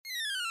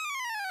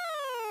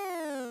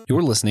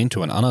You're listening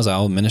to an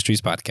Anazao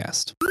Ministries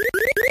podcast.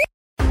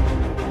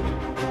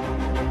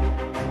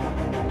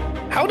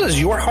 How does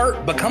your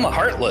heart become a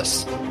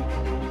heartless?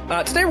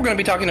 Today we're going to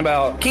be talking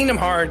about Kingdom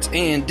Hearts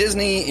and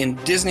Disney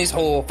and Disney's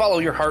whole follow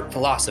your heart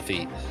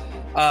philosophy.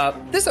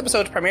 This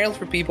episode is primarily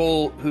for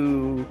people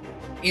who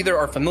either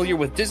are familiar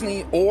with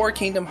Disney or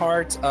Kingdom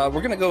Hearts. We're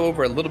going to go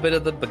over a little bit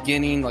of the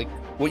beginning, like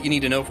what you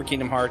need to know for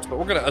Kingdom Hearts, but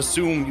we're going to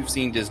assume you've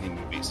seen Disney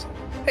movies.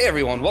 Hey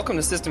everyone, welcome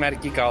to Systematic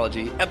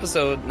Geekology,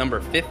 episode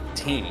number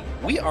 15.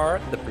 We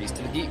are the Priest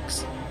of the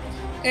Geeks.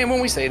 And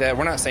when we say that,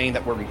 we're not saying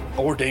that we're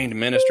ordained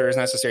ministers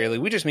necessarily.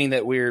 We just mean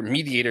that we're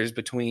mediators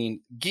between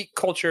geek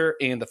culture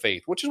and the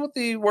faith, which is what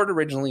the word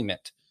originally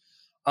meant.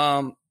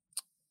 And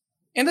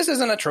this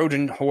isn't a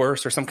Trojan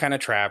horse or some kind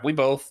of trap. We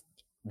both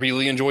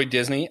really enjoy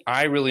Disney.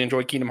 I really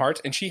enjoy Kingdom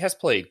Hearts, and she has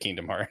played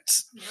Kingdom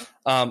Hearts.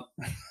 Yep.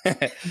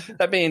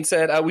 That being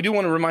said, we do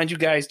want to remind you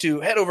guys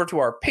to head over to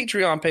our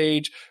Patreon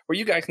page where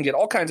you guys can get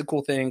all kinds of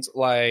cool things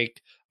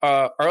like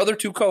our other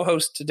two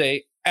co-hosts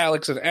today,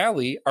 Alex and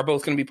Allie, are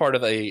both going to be part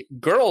of a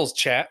girls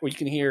chat where you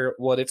can hear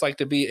what it's like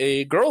to be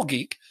a girl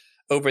geek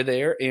over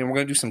there. And we're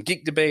going to do some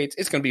geek debates.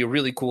 It's going to be a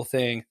really cool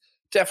thing.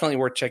 Definitely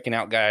worth checking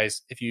out,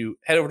 guys. If you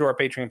head over to our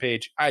Patreon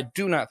page, I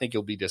do not think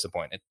you'll be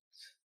disappointed.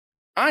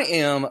 I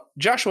am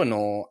Joshua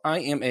Knoll. I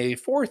am a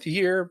fourth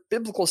year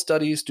biblical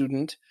studies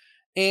student.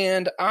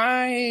 And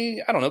I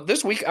don't know,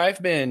 this week I've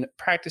been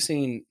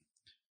practicing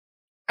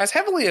as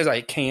heavily as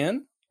I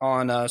can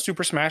on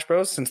Super Smash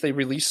Bros. Since they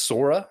released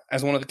Sora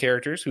as one of the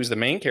characters, who's the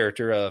main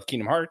character of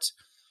Kingdom Hearts,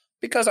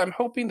 because I'm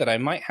hoping that I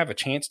might have a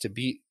chance to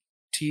beat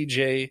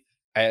TJ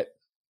at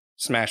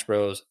Smash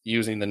Bros.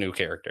 Using the new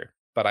character,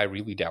 but I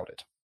really doubt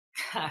it.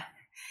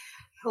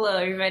 Hello,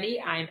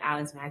 everybody. I'm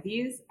Alex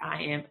Matthews.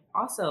 I am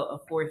also a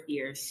fourth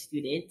year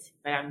student,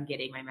 but I'm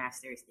getting my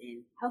master's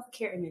in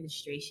healthcare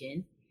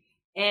administration.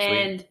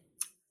 And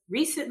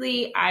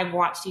recently I've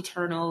watched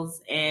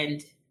Eternals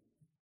and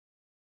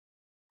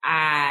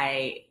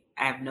I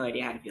have no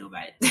idea how to feel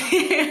about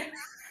it.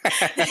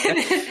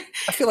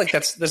 I feel like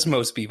that's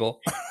most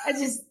people. I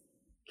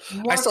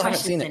still haven't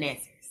seen it.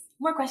 Answers.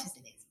 More questions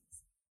than answers.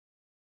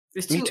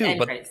 There's Me too,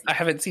 but I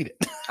haven't seen it.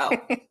 Oh,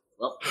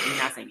 well, you're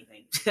not saying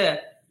anything.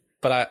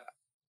 But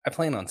I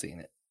plan on seeing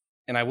it,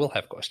 and I will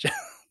have questions.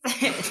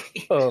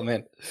 Oh,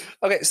 man.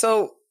 Okay,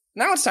 so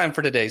now it's time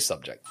for today's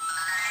subject.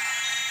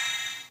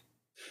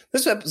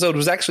 This episode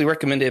was actually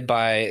recommended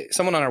by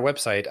someone on our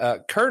website,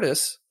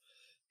 Curtis.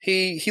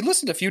 He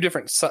listed a few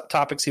different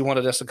topics he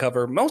wanted us to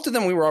cover. Most of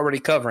them we were already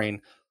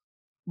covering,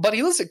 but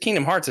he listed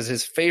Kingdom Hearts as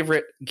his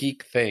favorite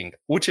geek thing,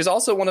 which is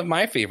also one of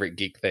my favorite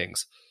geek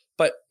things.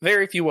 But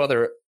very few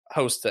other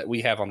hosts that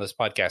we have on this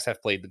podcast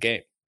have played the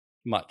game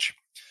much.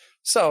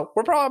 So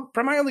we're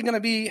primarily going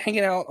to be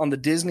hanging out on the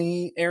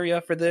Disney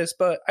area for this,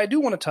 but I do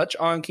want to touch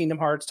on Kingdom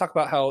Hearts, talk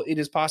about how it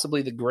is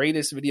possibly the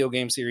greatest video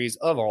game series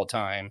of all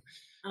time.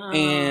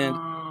 And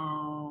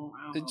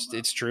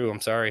it's true. I'm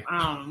sorry.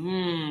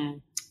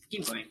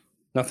 Keep going.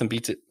 Nothing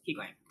beats it. Keep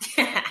going.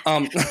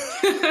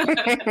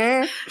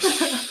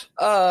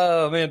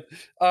 Oh, man.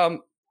 And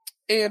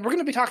we're going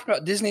to be talking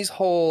about Disney's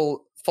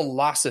whole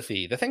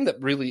philosophy. The thing that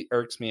really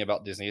irks me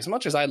about Disney, as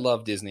much as I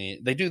love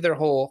Disney, they do their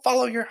whole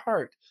follow your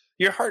heart.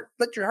 Your heart,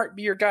 let your heart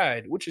be your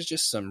guide, which is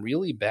just some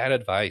really bad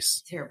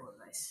advice. Terrible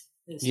advice.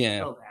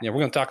 Yeah, so bad. Yeah, we're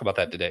going to talk about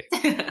that today.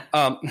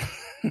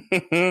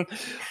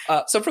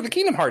 So for the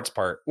Kingdom Hearts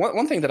part,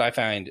 one thing that I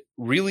find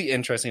really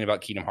interesting about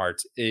Kingdom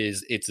Hearts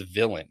is its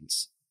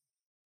villains.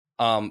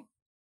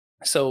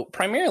 So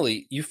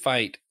primarily you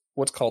fight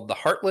what's called the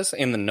Heartless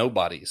and the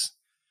Nobodies.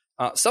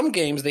 Some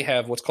games, they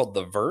have what's called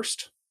the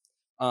Versed.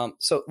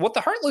 So what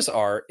the Heartless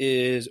are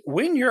is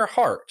when your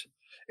heart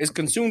is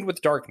consumed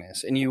with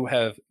darkness and you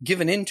have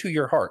given into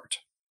your heart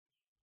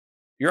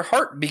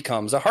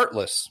becomes a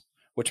heartless,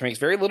 which makes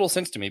very little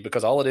sense to me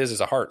because all it is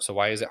a heart. So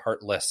why is it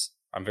heartless?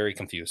 I'm very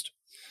confused.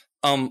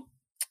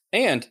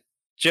 And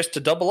just to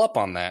double up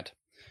on that,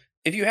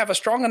 if you have a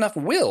strong enough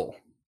will,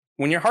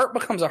 when your heart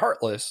becomes a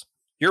heartless,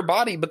 your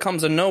body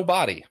becomes a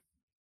nobody.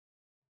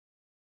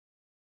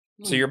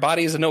 So your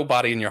body is a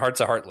nobody and your heart's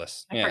a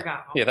heartless. I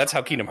forgot. Yeah, that's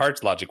how Kingdom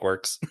Hearts logic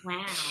works.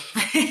 Wow.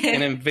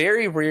 And in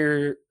very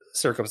rare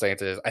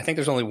circumstances, I think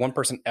there's only one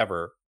person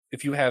ever,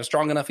 if you have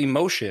strong enough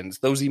emotions,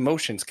 those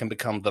emotions can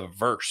become the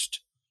Versed,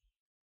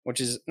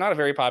 which is not a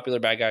very popular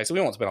bad guy, so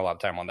we won't spend a lot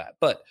of time on that.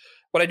 But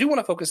what I do want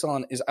to focus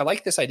on is I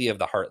like this idea of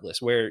the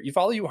Heartless, where you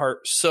follow your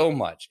heart so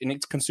much and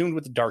it's consumed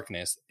with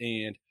darkness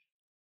and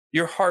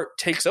your heart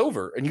takes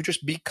over and you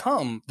just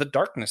become the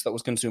darkness that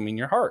was consuming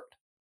your heart.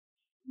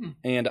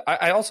 And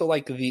I also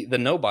like the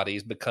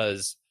Nobodies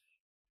because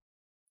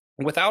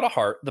without a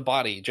heart, the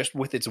body, just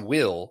with its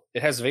will,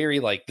 it has very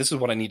this is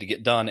what I need to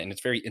get done. And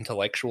it's very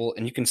intellectual.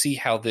 And you can see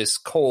how this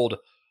cold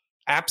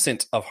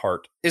absence of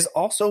heart is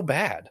also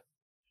bad.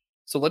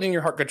 So letting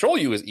your heart control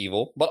you is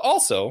evil, but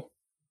also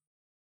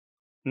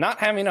not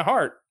having a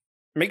heart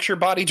makes your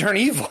body turn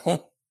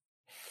evil.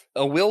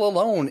 A will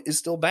alone is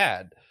still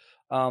bad.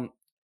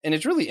 And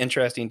it's really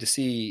interesting to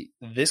see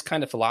this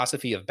kind of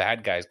philosophy of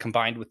bad guys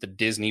combined with the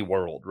Disney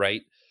world,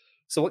 right?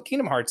 So what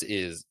Kingdom Hearts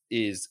is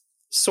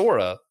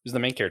Sora, who's the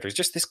main character, is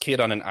just this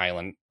kid on an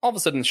island. All of a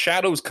sudden,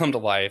 shadows come to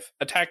life,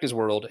 attack his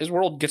world. His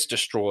world gets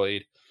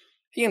destroyed.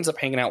 He ends up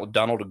hanging out with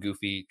Donald and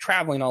Goofy,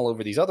 traveling all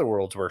over these other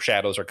worlds where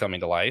shadows are coming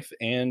to life.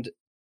 And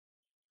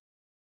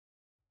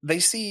they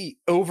see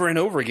over and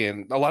over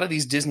again a lot of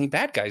these Disney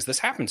bad guys this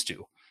happens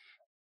to.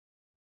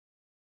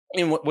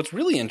 And what's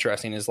really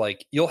interesting is,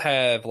 like, you'll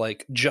have,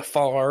 like,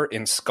 Jafar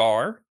and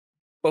Scar.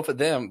 Both of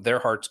them, their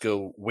hearts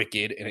go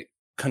wicked, and it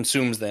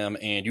consumes them,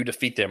 and you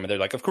defeat them, and they're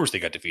like, of course they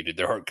got defeated.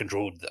 Their heart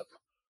controlled them,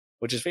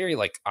 which is very,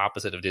 like,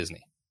 opposite of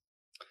Disney.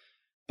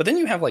 But then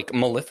you have, like,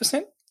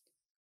 Maleficent,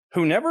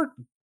 who never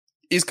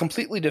is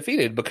completely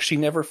defeated because she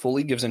never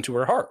fully gives into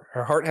her heart.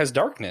 Her heart has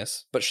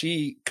darkness, but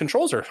she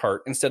controls her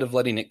heart instead of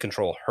letting it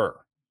control her.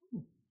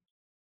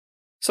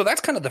 So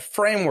that's kind of the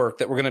framework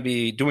that we're going to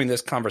be doing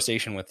this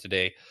conversation with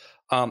today.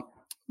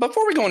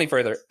 Before we go any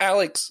further,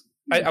 Alex,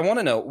 I want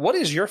to know, what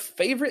is your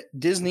favorite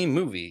Disney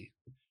movie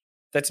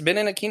that's been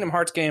in a Kingdom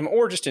Hearts game,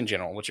 or just in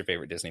general? What's your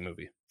favorite Disney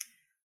movie?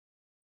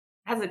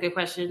 That's a good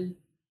question.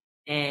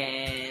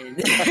 And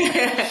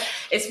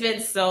it's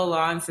been so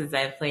long since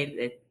I've played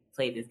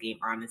this game,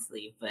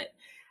 honestly. But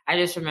I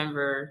just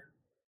remember,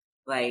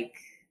 like,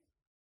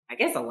 I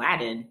guess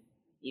Aladdin,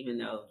 even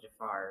though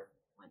Jafar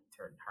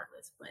turned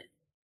heartless, but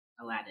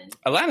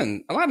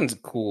Aladdin's a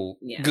cool,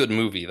 good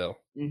movie, though.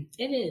 It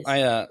is.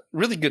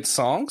 Really good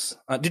songs.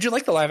 Did you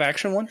like the live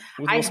action one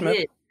with Will Smith?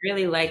 Did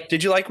really like.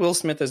 Did you like Will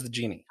Smith as the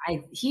genie?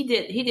 He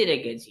did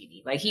a good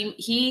genie. Like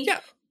he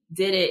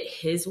did it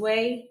his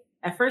way.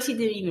 At first, he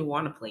didn't even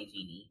want to play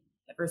genie.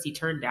 At first, he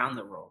turned down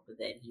the role, but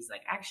then he's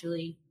like,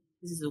 actually,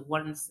 this is a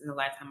once in a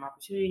lifetime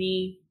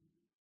opportunity.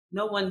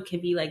 No one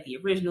can be like the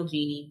original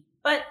genie,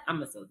 but I'm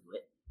gonna still do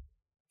it.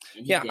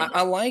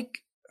 I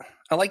like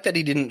that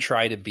he didn't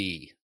try to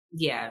be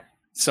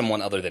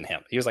someone other than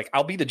him. He was like,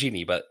 I'll be the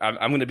genie, but I'm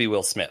going to be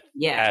Will Smith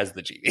as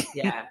the genie.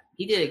 Yeah,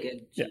 he did a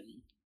good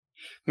genie.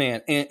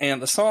 Man,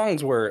 and the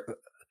songs were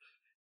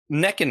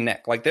neck and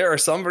neck. Like, there are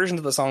some versions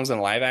of the songs in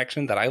live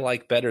action that I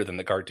like better than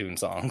the cartoon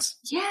songs.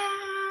 Yeah.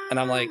 And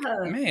I'm like,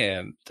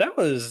 man,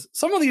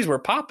 some of these were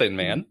popping,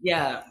 man.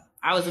 Yeah.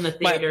 I was in the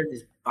theater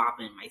just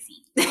bopping in my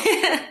seat.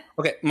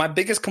 Okay, my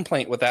biggest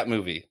complaint with that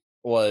movie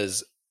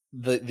was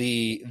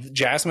the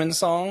Jasmine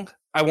song,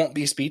 I Won't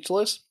Be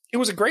Speechless. It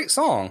was a great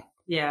song.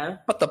 Yeah.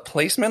 But the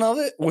placement of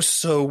it was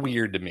so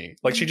weird to me.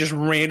 Like, she just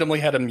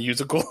randomly had a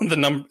musical in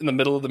the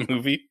middle of the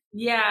movie.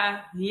 Yeah.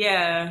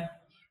 Yeah.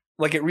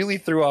 Like, it really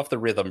threw off the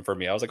rhythm for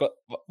me. I was like,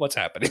 what's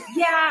happening?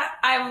 Yeah.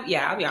 I'll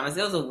be honest.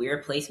 It was a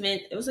weird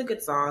placement. It was a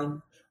good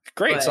song.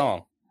 Great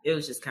song. It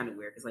was just kind of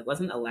weird because, like,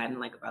 wasn't Aladdin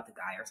like about to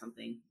die or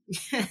something?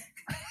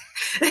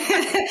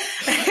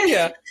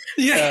 Yeah.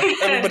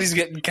 Everybody's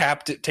getting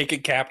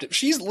taken captive.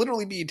 She's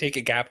literally being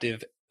taken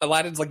captive.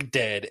 Aladdin's like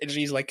dead, and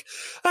she's like,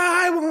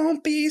 I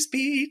won't be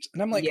speech.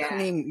 And I'm like, I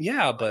mean,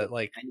 but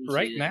like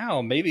right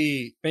now,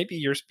 maybe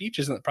your speech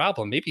isn't the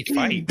problem. Maybe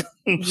fight.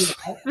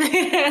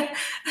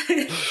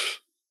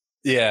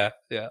 Yeah.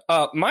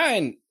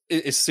 Mine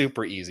is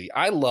super easy.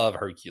 I love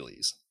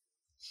Hercules.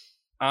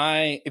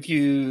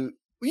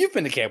 You've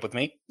been to camp with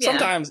me. Yeah.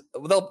 Sometimes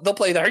they'll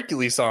play the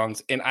Hercules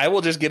songs, and I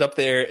will just get up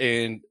there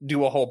and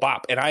do a whole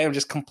bop. And I am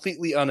just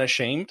completely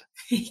unashamed.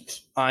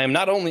 I am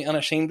not only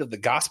unashamed of the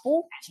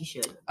gospel, as you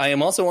should. I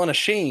am also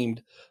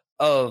unashamed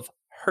of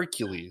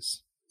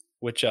Hercules,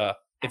 which,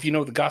 if you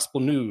know the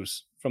gospel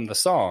news from the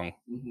song,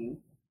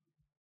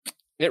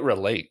 it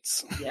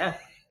relates. Yeah.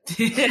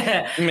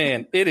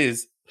 Man, it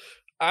is.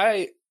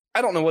 I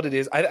don't know what it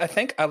is. I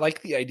think I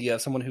like the idea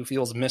of someone who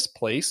feels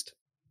misplaced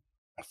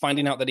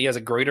finding out that he has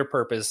a greater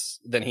purpose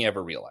than he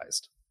ever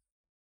realized.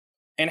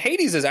 And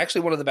Hades is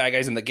actually one of the bad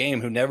guys in the game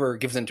who never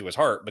gives into his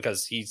heart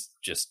because he's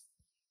just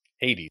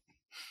Hades.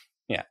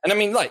 Yeah. And I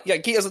mean,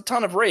 he has a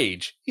ton of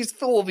rage. He's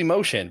full of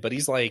emotion, but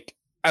he's like,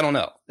 I don't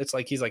know. It's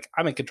like, he's like,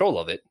 I'm in control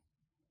of it.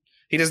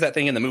 He does that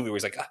thing in the movie where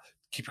he's like,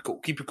 keep it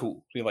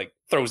cool. He like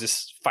throws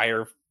his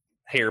fire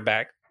hair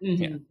back.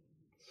 Yeah.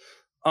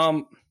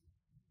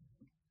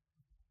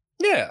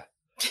 Yeah.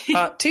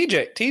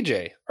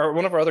 TJ, or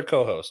one of our other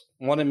co-hosts,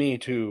 wanted me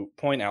to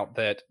point out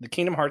that the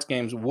Kingdom Hearts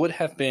games would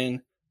have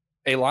been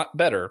a lot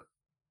better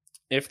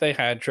if they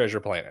had Treasure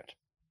Planet.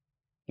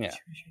 Yeah.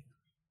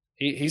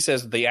 He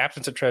says the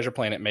absence of Treasure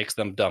Planet makes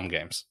them dumb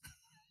games.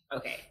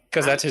 Okay.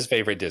 Because that's his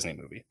favorite Disney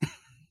movie.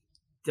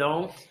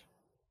 Don't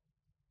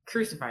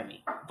crucify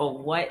me.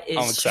 But what is...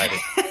 I'm excited.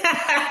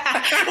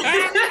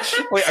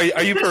 Wait,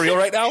 are you for real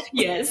right now?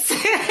 Yes.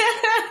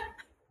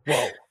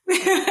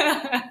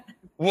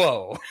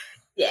 Whoa.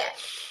 Yeah.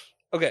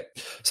 Okay.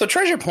 So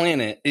Treasure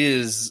Planet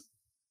is,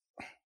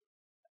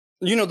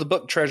 the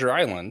book Treasure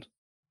Island.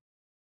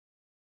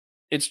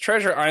 It's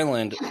Treasure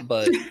Island,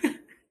 but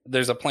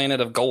there's a planet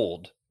of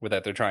gold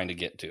that they're trying to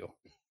get to.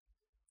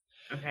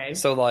 Okay.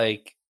 So,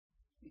 like,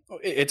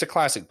 it's a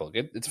classic book.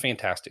 It's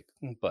fantastic.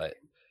 But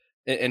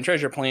in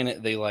Treasure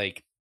Planet,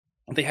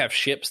 they have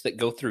ships that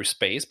go through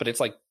space, but it's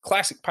like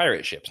classic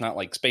pirate ships, not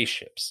like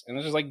spaceships. And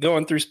it's just like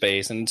going through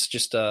space, and it's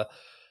just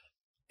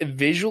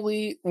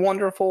visually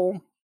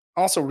wonderful,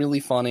 also really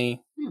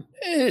funny.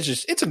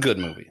 it's a good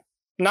movie.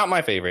 Not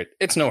my favorite.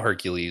 It's no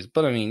Hercules,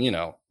 but I mean,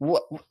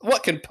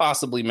 what can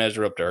possibly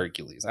measure up to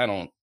Hercules? I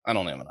don't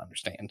even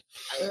understand.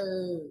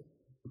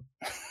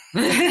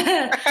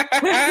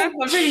 I'm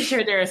pretty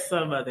sure there are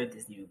some other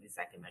Disney movies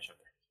that can measure up.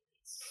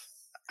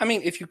 I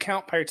mean, if you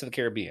count Pirates of the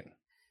Caribbean,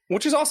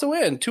 which is also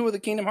in 2 of the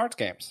Kingdom Hearts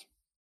games,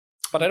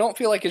 but I don't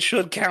feel like it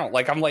should count.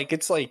 Like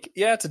it's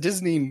a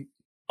Disney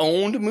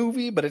owned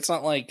movie, but it's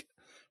not like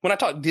when I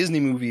talk Disney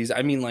movies,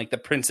 I mean like the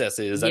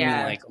princesses. Yeah. I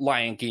mean like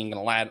Lion King and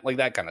Aladdin, like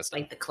that kind of stuff.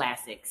 Like the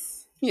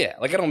classics. Yeah,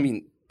 like I don't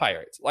mean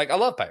pirates. Like I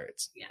love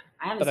pirates. Yeah,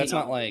 I haven't. But that's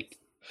not like.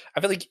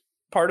 I feel like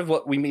part of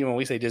what we mean when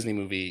we say Disney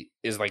movie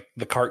is like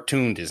the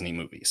cartoon Disney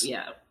movies.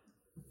 Yeah.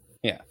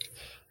 Yeah.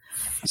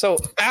 So,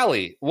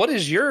 Allie, what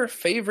is your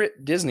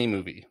favorite Disney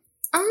movie?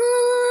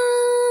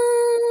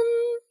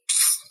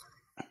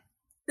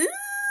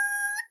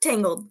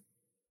 Tangled.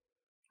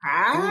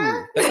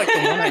 Ooh, that's like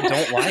the one I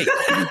don't like.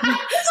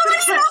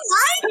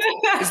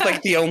 It's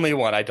like the only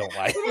one I don't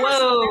like.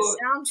 Whoa,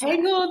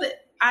 Tangled.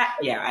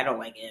 I don't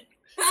like it.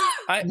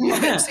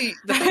 See,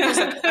 the thing is,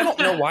 like, I don't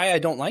know why I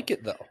don't like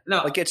it though.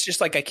 No, like it's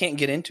just like I can't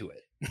get into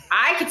it.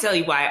 I can tell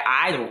you why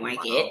I don't like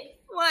it.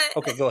 What?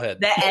 Okay, go ahead.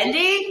 The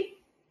ending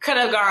could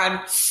have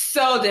gone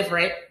so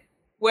different,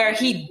 where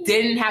he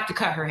didn't have to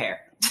cut her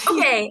hair.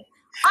 Okay,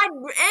 I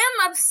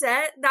am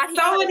upset that he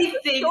So cut many it so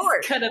things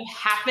short. could have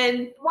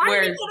happened. Why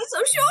where did he cut it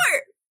so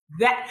short?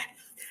 that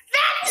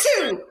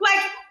too? Like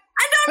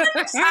I don't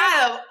understand.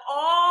 out of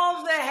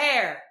all the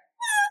hair,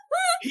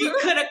 he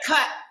could have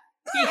cut.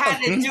 He had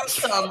to do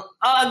some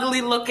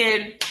ugly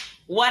looking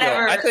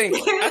whatever. Yeah,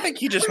 I think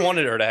he just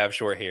wanted her to have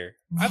short hair.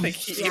 I think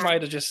he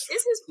might have just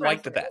It's his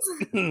liked that.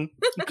 preference.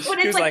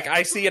 He was like,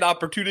 I see an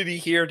opportunity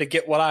here to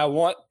get what I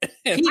want.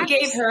 He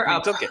gave her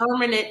a took it.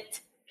 permanent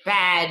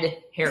bad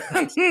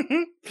haircut.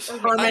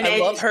 I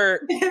love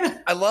her.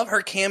 I love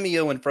her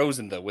cameo in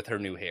Frozen though with her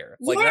new hair.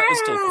 Like that was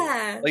still cool.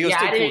 Like, it was Yeah,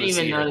 still I cool didn't to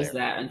even see her notice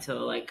there. that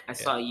until like I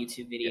saw a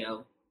YouTube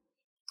video.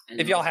 And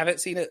If y'all haven't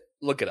seen it,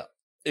 look it up.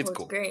 It's Oh,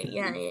 cool. Great.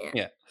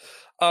 Yeah.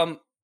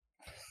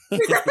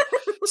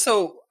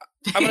 So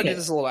I'm gonna do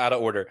this a little out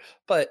of order,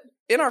 but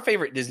in our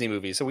favorite Disney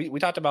movies, so we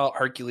talked about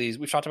Hercules,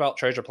 we've talked about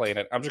Treasure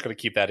Planet. I'm just gonna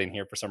keep that in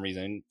here for some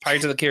reason.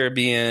 Pirates of the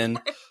Caribbean,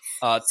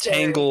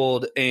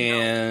 Tangled,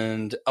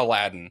 and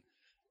Aladdin.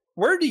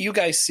 Where do you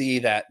guys see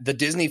that the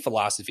Disney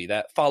philosophy,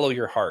 that follow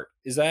your heart,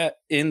 is that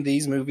in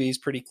these movies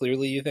pretty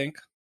clearly, you think?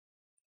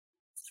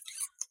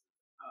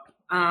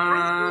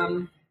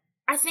 I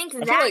think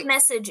feel that like-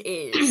 message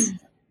is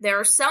there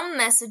are some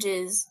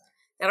messages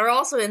that are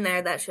also in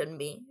there that shouldn't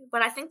be,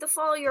 but I think the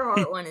follow your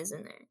heart one is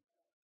in there.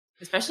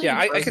 especially Yeah,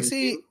 in I Frozen can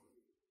see. 2.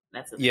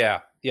 That's a Yeah,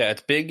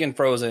 it's big and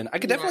Frozen. I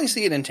could definitely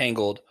see it in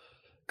Tangled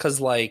because,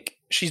 like,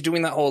 she's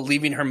doing that whole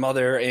leaving her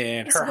mother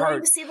and It's her going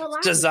heart to see the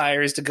light.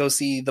 desires to go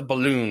see the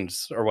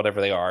balloons or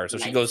whatever they are, so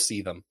she Lights. goes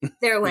see them.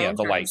 They're Yeah, lanterns,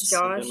 the lights.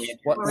 Josh.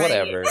 What, Right.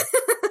 whatever.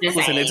 Just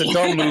Listen, it's a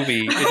dumb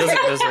movie. It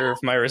doesn't deserve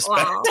my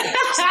respect. Wow.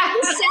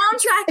 The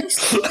soundtrack is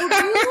so good.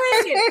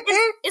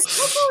 Is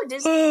Coco a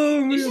Disney? Oh,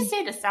 You man. should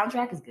say the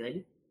soundtrack is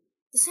good.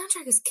 The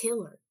soundtrack is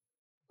killer.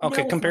 Okay,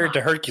 No, it's compared to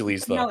not.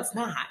 Hercules, though. No, it's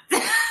not.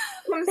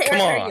 Compared Come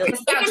to on. Hercules.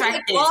 The soundtrack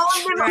It can all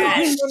is of them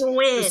trash. and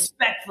win.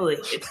 Respectfully,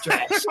 it's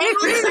trash.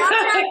 Tangled's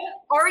soundtrack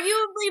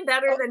arguably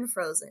better than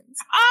Frozen's.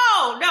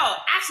 Oh no,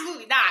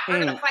 absolutely not. We're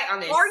gonna fight on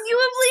this.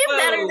 Arguably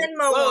better than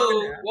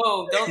Moana.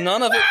 Whoa, don't.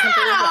 None of it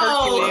compared to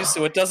Wow. Hercules,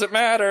 so it doesn't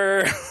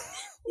matter.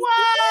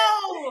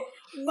 Whoa.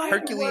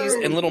 Hercules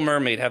and Little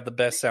Mermaid have the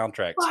best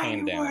soundtracks,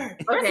 hand down.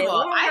 First Okay, of all,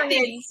 Little I Mermaid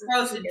think is a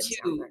Frozen good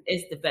 2 soundtrack.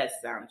 is the best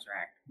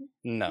soundtrack.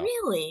 No.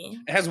 Really?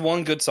 It has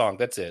one good song.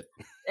 That's it.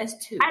 That's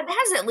 2. It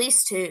has at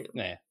least two.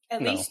 Nah.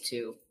 At no. least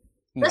 2.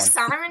 The One.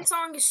 Siren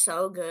song is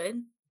so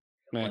good.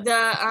 Nah.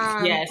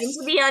 The Yes.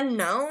 Into the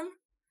Unknown.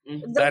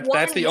 Mhm. The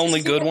That's the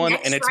only good one,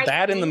 next and it's right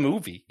bad in the thing.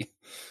 movie.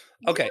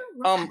 Okay.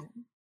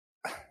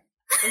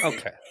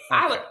 Okay.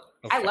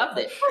 I loved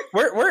it.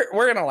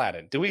 We're in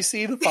Aladdin. Do we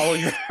see the follow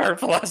your heart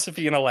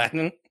philosophy in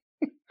Aladdin?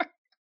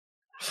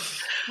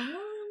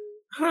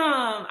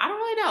 I don't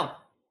really know.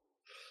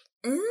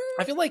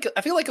 I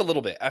feel like a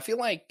little bit. I feel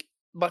like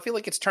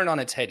it's turned on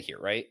its head here,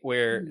 right?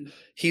 Where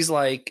he's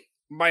like,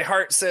 my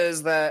heart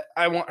says that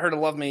I want her to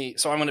love me,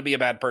 so I'm going to be a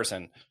bad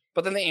person.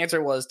 But then the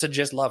answer was to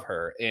just love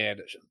her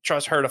and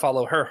trust her to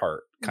follow her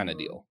heart, kind of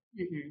deal.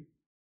 Mm-hmm.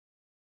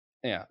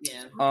 Yeah.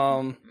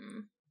 Yeah.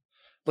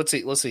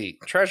 Let's see.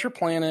 Treasure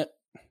Planet.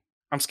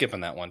 I'm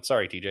skipping that one.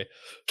 Sorry, TJ.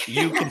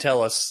 You can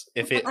tell us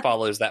if it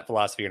follows that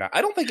philosophy or not.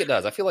 I don't think it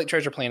does. I feel like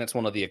Treasure Planet's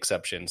one of the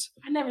exceptions.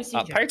 I never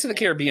seen Pirates of the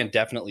Caribbean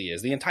definitely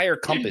is. The entire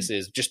compass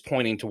is just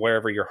pointing to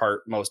wherever your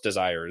heart most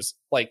desires.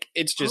 Like,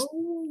 it's just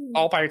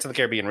all Pirates of the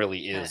Caribbean really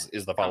is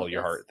the follow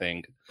your heart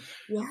thing.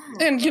 Yeah.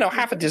 And,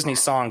 half of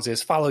Disney's songs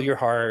is follow your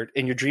heart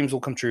and your dreams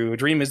will come true. A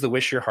dream is the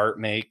wish your heart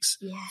makes.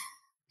 Yeah.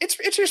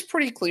 It's just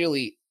pretty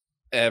clearly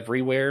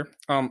everywhere.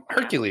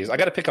 Hercules, I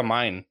got to pick a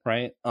mine,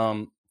 right?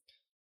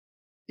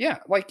 Yeah,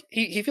 like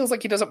he feels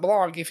like he doesn't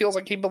belong. He feels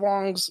like he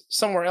belongs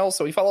somewhere else,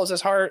 so he follows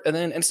his heart. And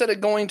then instead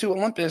of going to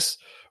Olympus,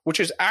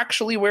 which is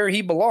actually where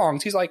he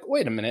belongs, he's like,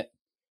 wait a minute,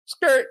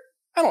 skirt,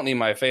 I don't need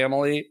my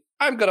family.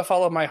 I'm going to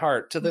follow my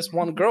heart to this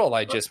one girl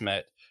I just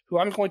met, who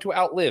I'm going to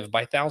outlive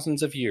by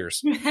thousands of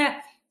years. Yeah.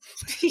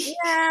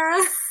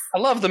 I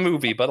love the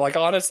movie, but like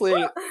honestly,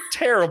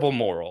 terrible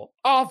moral.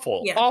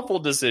 Awful, Yeah. awful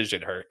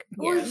decision, Herc.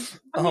 Yeah.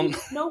 I mean,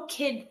 no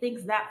kid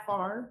thinks that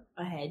far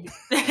ahead.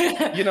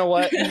 You know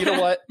what?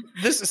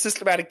 This is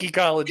systematic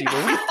ecology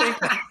where we think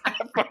that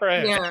far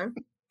ahead. Yeah.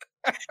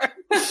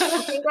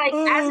 I think like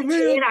as a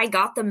kid I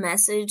got the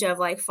message of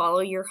like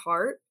follow your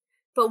heart,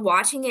 but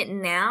watching it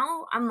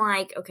now, I'm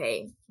like,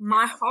 okay,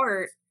 my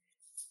heart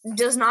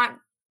does not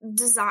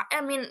desire,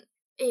 I mean,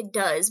 it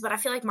does, but I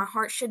feel like my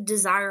heart should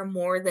desire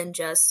more than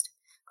just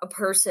a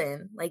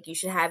person. Like you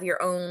should have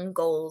your own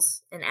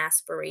goals and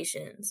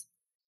aspirations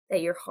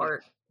that your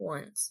heart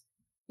wants,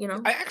 you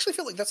know? I actually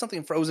feel like that's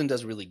something Frozen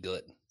does really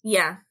good.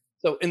 Yeah.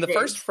 So in the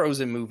first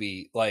Frozen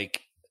movie,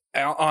 like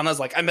Anna's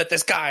like, I met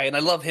this guy and I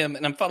love him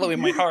and I'm following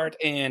my heart,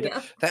 and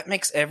that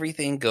makes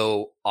everything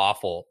go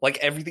awful. Like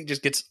everything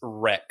just gets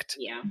wrecked.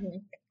 Yeah.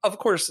 Of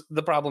course,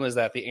 the problem is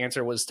that the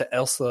answer was to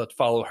Elsa to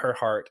follow her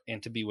heart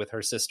and to be with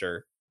her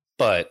sister.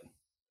 But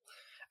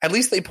at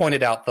least they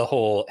pointed out the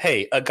whole,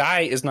 hey, a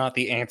guy is not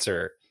the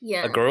answer.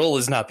 Yeah. A girl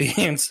is not the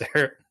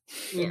answer.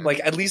 Yeah.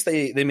 Like at least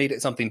they made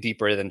it something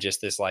deeper than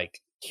just this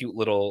like cute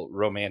little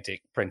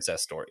romantic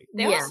princess story.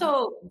 They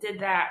also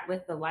did that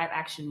with the live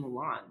action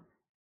Mulan.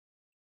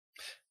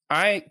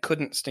 I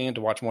couldn't stand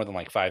to watch more than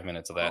like 5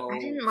 minutes of that. I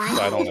didn't like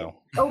So I don't it.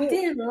 know. Oh,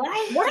 didn't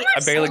like What am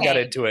I barely got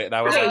into it, and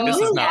I was like, "This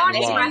is not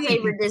Mulan is my Mulan."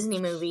 favorite Disney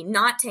movie,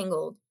 not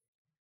Tangled.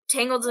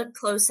 Tangled's a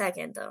close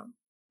second, though.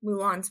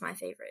 Mulan's my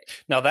favorite.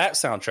 Now that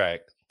soundtrack,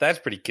 that's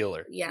pretty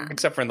killer. Yeah.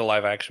 Except for in the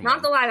live action Not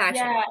one. the live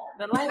action. Yeah,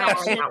 the live I don't like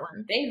action. that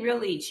one. They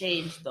really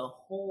changed the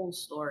whole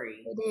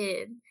story. They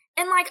did.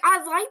 And, like,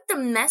 I liked the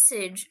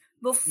message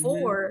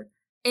before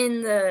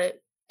in the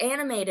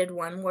animated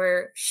one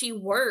where she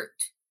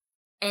worked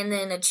and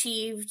then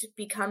achieved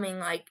becoming,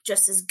 like,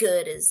 just as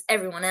good as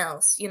everyone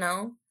else, you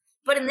know?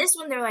 But in this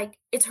one, they're like,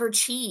 it's her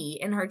chi,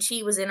 and her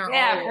chi was in her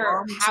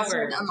her She's power.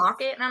 trying to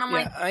unlock it, and I'm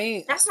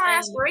like, that's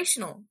not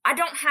aspirational. I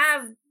don't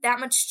have that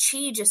much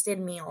chi just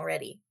in me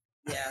already.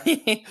 Yeah,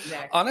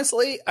 exactly.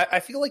 Honestly, I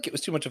feel like it was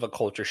too much of a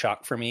culture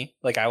shock for me.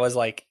 Like I was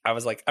like,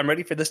 I'm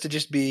ready for this to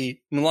just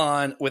be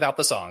Mulan without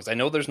the songs. I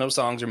know there's no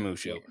songs or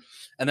Mushu.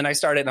 And then I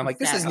started and I'm like,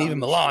 this isn't even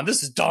Mulan.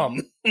 This is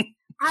dumb.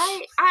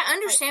 I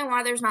understand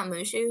why there's not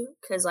Mushu,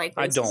 because like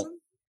I don't.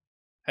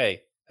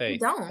 Hey,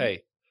 don't.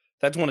 hey.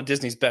 That's one of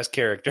Disney's best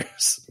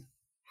characters.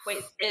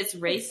 Wait, it's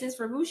racist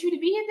for Mushu to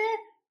be in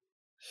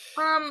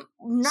there?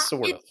 Not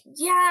Sort of.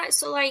 Yeah,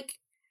 so like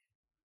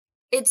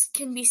it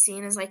can be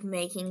seen as like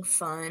making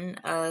fun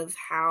of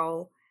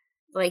how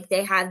like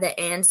they have the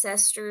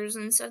ancestors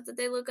and stuff that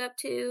they look up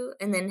to,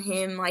 and then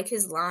him like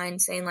his line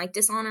saying like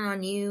dishonor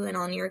on you and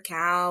on your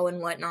cow and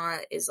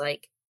whatnot is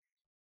like,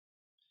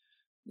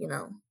 you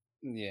know.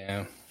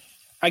 Yeah.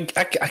 I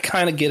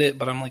kind of get it,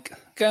 but I'm like,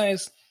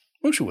 guys,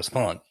 Mushu was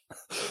fun.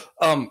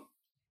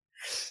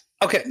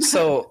 Okay,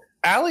 so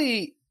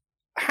Allie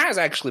has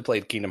actually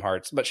played Kingdom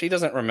Hearts, but she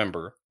doesn't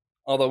remember.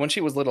 Although when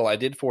she was little, I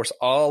did force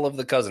all of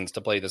the cousins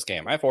to play this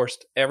game. I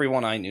forced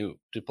everyone I knew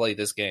to play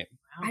this game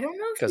I don't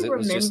know if because you it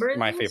was just remember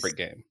my this, favorite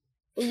game.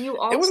 but you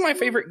also It was my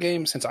favorite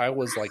game since I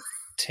was like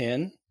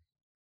 10.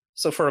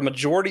 So for a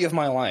majority of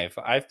my life,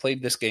 I've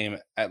played this game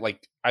at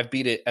like, I've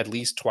beat it at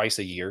least twice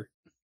a year.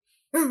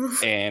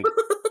 And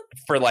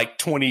for like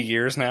 20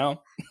 years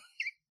now.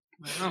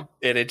 Wow.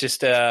 It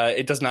just,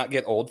 it does not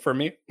get old for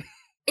me.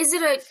 Is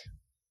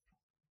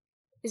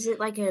it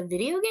like a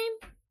video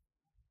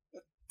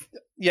game?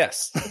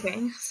 Yes.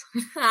 Okay.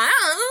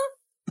 I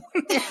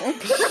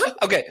don't know.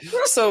 Okay,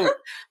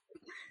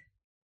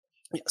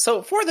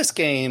 so for this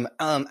game,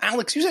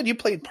 Alex, you said you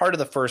played part of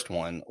the first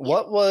one.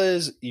 What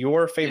was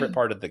your favorite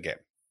part of the game?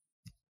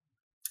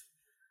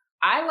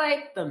 I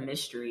like the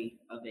mystery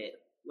of it.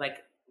 Like,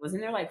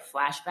 wasn't there like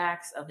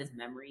flashbacks of his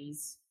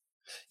memories?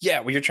 Yeah,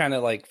 where you're trying to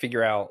like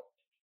figure out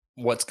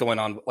what's going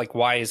on. Like,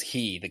 why is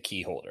he the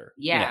key holder?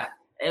 Yeah.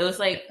 It was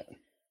like,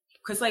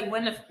 because like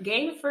when the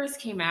game first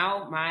came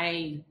out,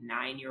 my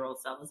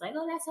 9-year-old self was like,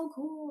 "Oh, that's so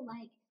cool!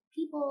 Like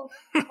people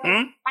like,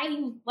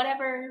 fighting,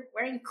 whatever,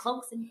 wearing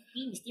cloaks and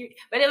being mysterious."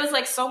 But it was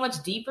like so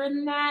much deeper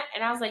than that,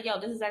 and I was like, "Yo,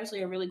 this is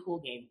actually a really cool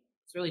game.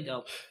 It's really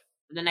dope."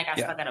 But then I got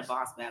stuck at a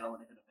boss battle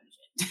and I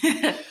couldn't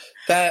finish it.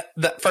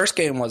 That first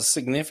game was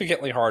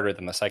significantly harder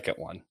than the second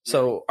one.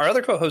 So our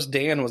other co-host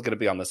Dan was going to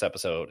be on this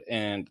episode,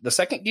 and the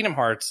second Kingdom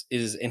Hearts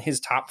is in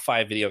his top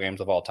 5 video games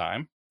of all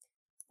time.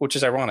 Which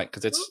is ironic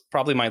because it's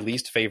probably my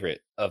least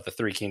favorite of the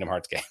 3 Kingdom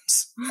Hearts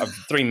games, of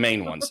the 3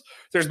 main ones.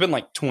 There's been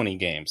like 20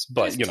 games,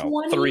 but There's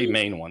 20? 3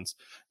 main ones.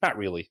 Not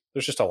really.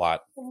 There's just a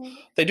lot.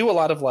 They do a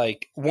lot of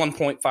like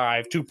 1.5,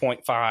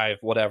 2.5,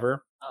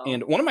 whatever. Oh.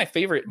 And one of my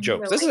favorite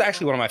jokes, this is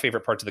actually one of my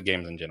favorite parts of the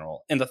games in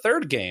general. In the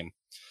third game,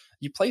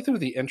 you play through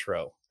the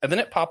intro, and then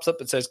it pops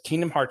up, it says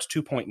Kingdom Hearts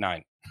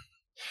 2.9.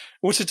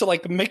 Which is to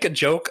like make a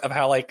joke of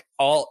how like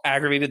all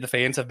aggravated the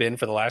fans have been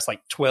for the last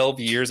like 12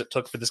 years it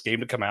took for this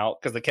game to come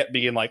out, because they kept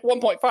being like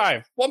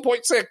 1.5,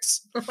 1.6,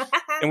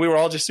 and we were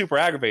all just super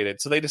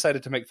aggravated. So they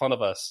decided to make fun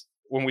of us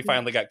when we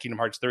finally got Kingdom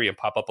Hearts 3 and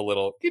pop up a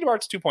little Kingdom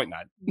Hearts 2.9.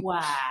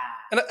 Wow.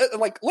 And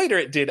like later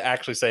it did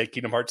actually say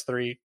Kingdom Hearts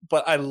 3,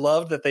 but I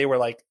loved that they were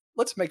like,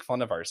 let's make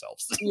fun of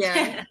ourselves.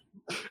 Yeah.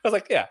 I was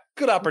like, yeah,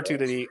 good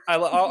opportunity. I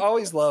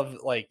always love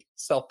like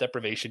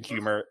self-deprivation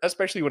humor,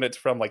 especially when it's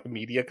from like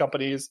media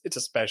companies. It's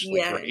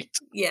especially great.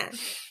 Yeah.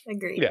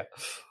 Agreed. Yeah.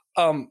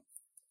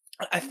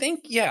 I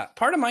think,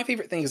 part of my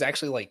favorite thing has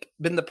actually like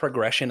been the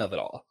progression of it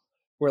all,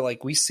 where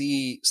like we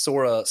see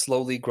Sora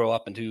slowly grow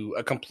up into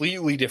a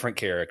completely different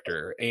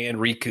character, and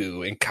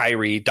Riku and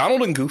Kairi,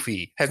 Donald and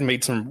Goofy has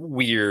made some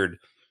weird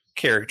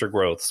character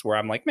growths where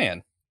I'm like,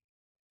 man,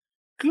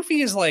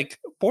 Goofy is like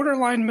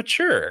borderline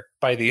mature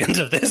by the end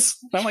of this.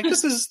 And I'm like,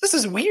 this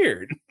is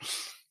weird.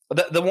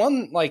 The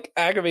one like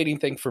aggravating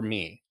thing for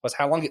me was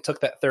how long it took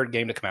that third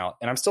game to come out,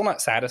 and I'm still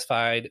not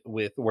satisfied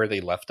with where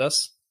they left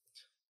us.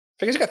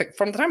 Because you got to think,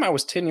 from the time I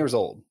was 10 years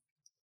old,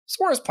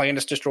 Sora's plan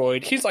is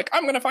destroyed. He's like,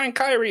 I'm going to find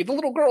Kairi, the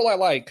little girl I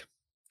like.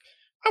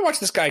 I watched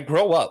this guy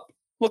grow up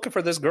looking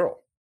for this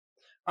girl.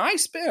 I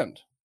spend,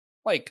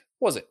 like,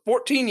 what was it,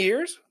 14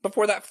 years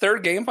before that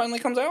third game finally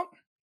comes out?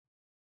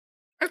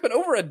 I spent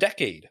over a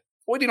decade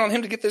waiting on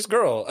him to get this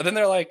girl. And then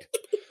they're like,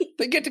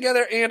 they get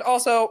together and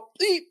also,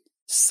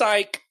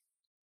 psych,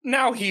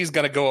 now he's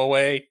going to go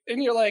away.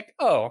 And you're like,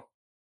 oh,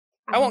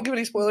 I won't give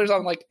any spoilers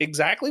on, like,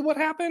 exactly what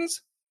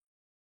happens.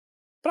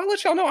 But I'll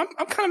let y'all know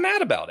I'm kind of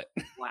mad about it.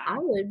 Wow. I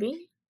would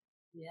be.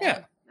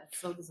 Yeah.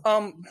 That's so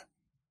disappointing.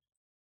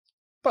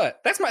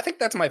 But I think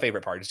that's my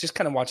favorite part. It's just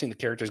kind of watching the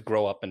characters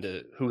grow up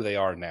into who they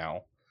are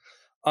now.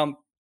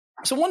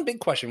 So one big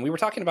question, we were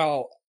talking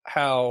about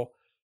how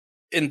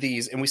in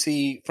these, and we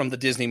see from the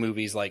Disney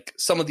movies, like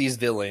some of these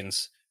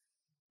villains,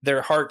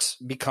 their hearts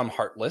become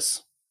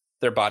heartless.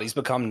 Their bodies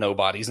become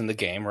nobodies in the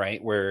game,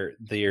 right? Where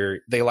they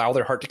allow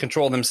their heart to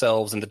control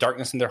themselves, and the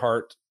darkness in their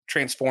heart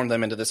transform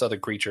them into this other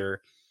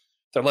creature.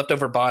 Their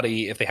leftover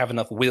body, if they have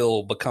enough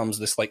will, becomes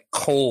this like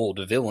cold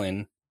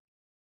villain.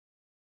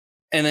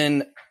 And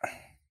then,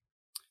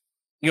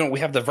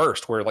 we have the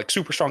verse where like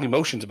super strong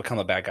emotions become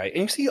a bad guy.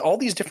 And you see all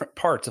these different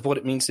parts of what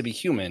it means to be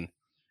human.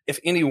 If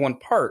any one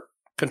part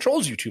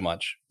controls you too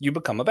much, you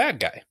become a bad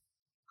guy.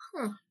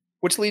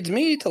 Which leads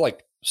me to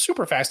like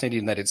super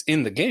fascinating that it's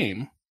in the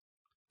game,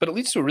 but it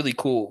leads to a really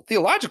cool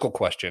theological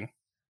question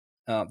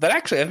that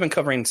actually I've been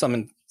covering some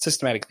in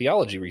systematic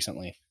theology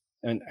recently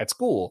and at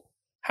school.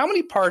 How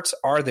many parts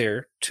are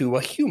there to a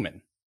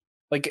human?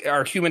 Like,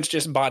 are humans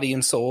just body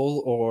and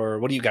soul, or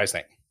what do you guys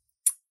think?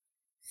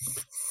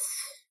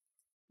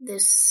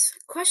 This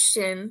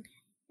question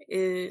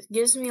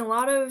gives me a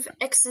lot of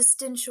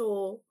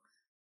existential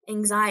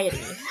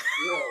anxiety.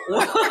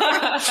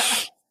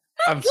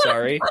 I'm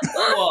sorry.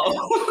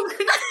 Whoa.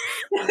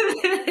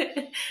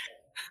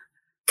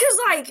 Because,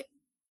 like,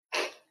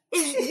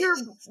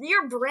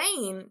 your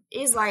brain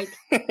is like,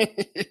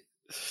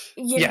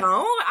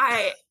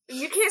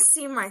 you can't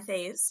see my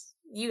face.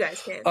 You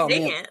guys can. Oh, they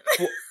man.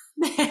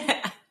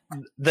 can't.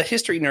 The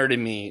history nerd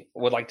in me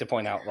would like to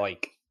point out,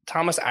 like,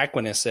 Thomas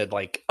Aquinas said,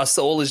 like, a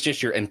soul is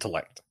just your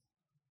intellect.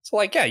 So,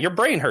 like, yeah, your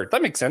brain hurt.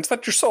 That makes sense.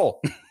 That's your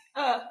soul.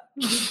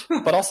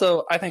 But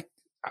also, I think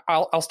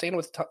I'll stand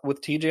with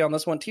TJ on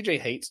this one. TJ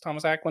hates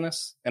Thomas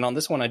Aquinas. And on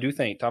this one, I do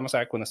think Thomas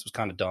Aquinas was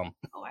kind of dumb.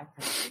 Oh, I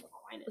appreciate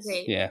Aquinas.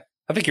 Okay. Yeah.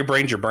 I think your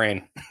brain's your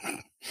brain.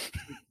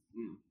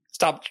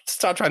 Stop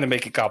trying to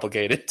make it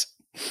complicated.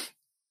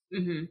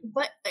 Mm-hmm.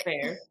 But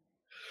Fair.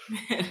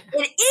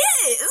 it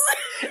is.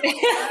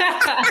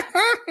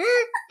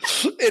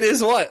 It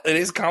is what? It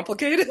is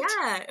complicated?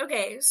 Yeah.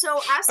 Okay.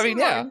 So as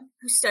someone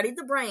who studied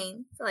the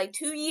brain for like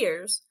 2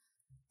 years,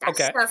 that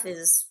stuff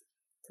is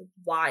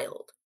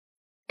wild.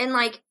 And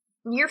like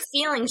your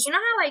feelings, you know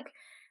how like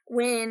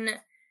when,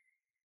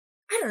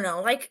 I don't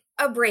know, like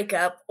a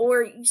breakup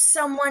or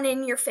someone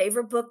in your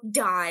favorite book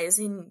dies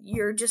and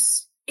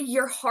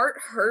your heart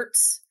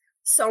hurts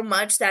so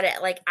much that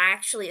it like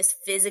actually is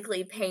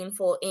physically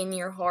painful in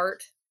your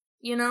heart,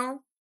 you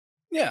know?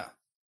 Yeah.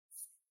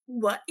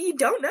 What? You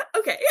don't know?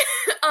 Okay.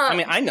 I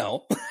mean, I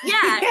know.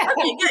 Yeah.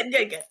 Okay,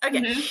 good.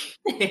 Okay.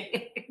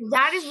 Mm-hmm.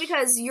 That is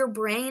because your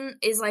brain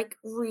is like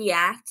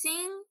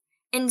reacting,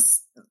 and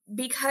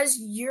because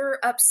you're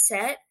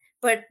upset,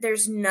 but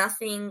there's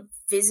nothing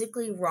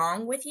physically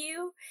wrong with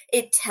you,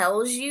 it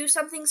tells you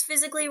something's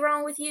physically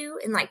wrong with you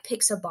and like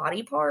picks a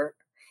body part,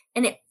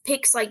 and it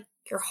picks like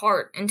your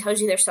heart and tells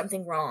you there's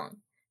something wrong.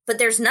 But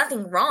there's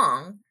nothing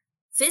wrong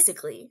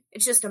physically.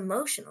 It's just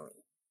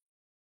emotionally.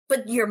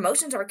 But your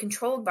emotions are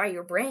controlled by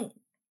your brain.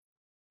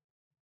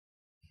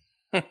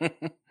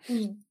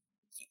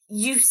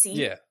 You see?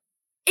 Yeah.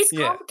 It's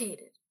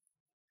complicated.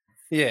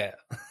 Yeah.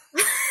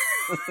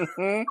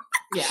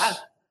 Yeah.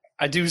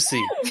 I do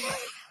see.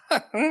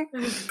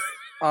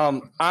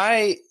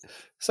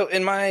 So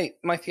in my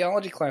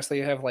theology class, they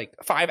have like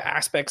 5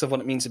 aspects of what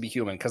it means to be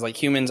human. Cause like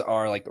humans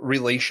are like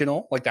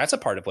relational, like that's a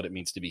part of what it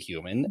means to be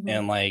human, Mm-hmm.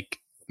 and like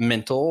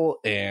mental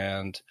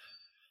and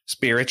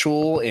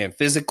spiritual and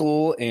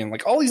physical and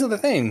like all these other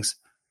things.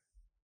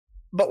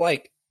 But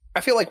like,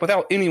 I feel like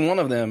without any one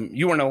of them,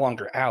 you are no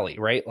longer Allie,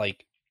 right?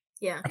 Like,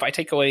 Yeah. if I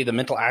take away the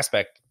mental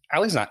aspect,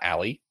 Allie's not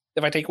Allie.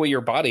 if I take away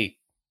your body,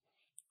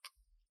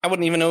 I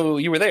wouldn't even know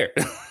you were there.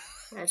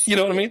 You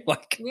know what I mean?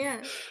 Like,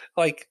 Yeah.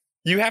 like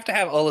you have to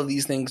have all of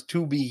these things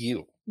to be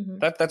you.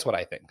 Mhm. That's what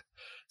I think.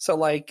 So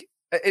like,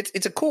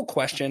 it's a cool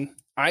question.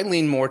 I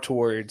lean more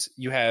towards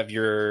you have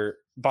your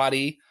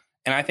body,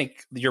 and I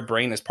think your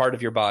brain is part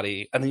of your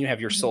body, and then you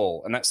have your Mhm.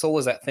 soul, and that soul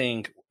is that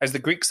thing. As the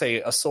Greeks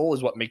say, a soul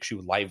is what makes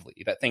you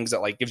lively. That things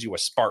that like gives you a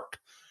spark.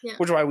 Yeah.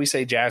 Which is why we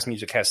say jazz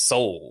music has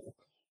soul,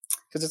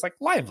 because it's like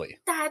lively,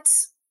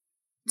 That's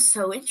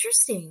so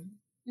interesting.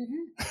 Yeah.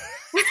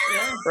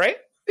 right?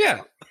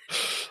 Yeah.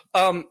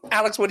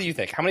 Alex, what do you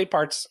think? How many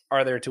parts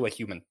are there to a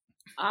human?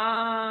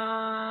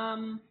 I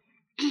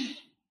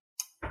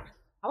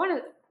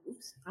want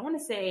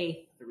to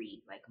say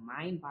 3, like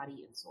mind,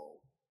 body, and soul.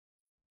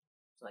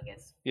 So I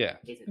guess Yeah,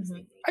 basically the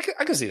same thing.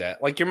 I can see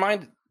that. Like your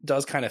mind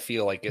does kind of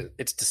feel like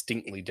it's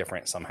distinctly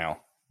different somehow.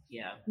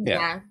 Yeah.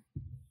 Yeah.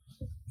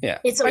 Yeah,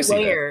 It's I see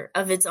that. aware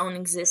of its own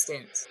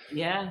existence.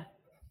 Yeah.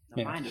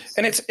 The Yeah. mind is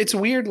And it's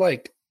weird.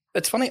 Like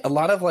it's funny. A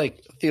lot of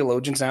like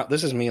theologians now.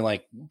 This is me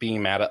like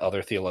being mad at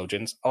other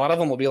theologians. A lot of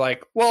them will be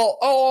like, "Well,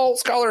 all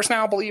scholars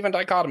now believe in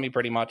dichotomy,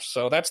 pretty much.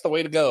 So that's the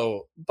way to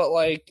go." But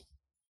like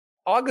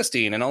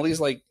Augustine and all these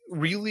like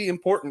really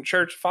important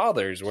church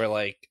fathers were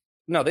like,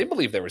 no, they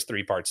believe there was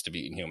 3 parts to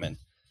being human.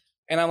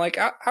 And I'm like,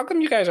 how come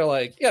you guys are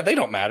like, yeah, they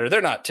don't matter.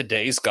 They're not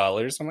today's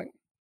scholars. I'm like,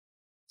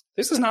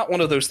 this is not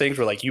one of those things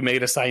where like you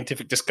made a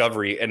scientific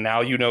discovery and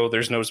now you know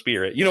there's no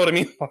spirit. You know what I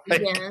mean?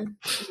 Like, Yeah.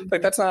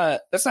 like that's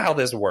not how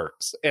this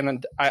works.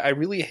 And I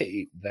really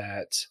hate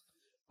that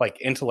like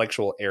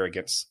intellectual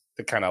arrogance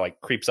that kind of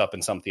like creeps up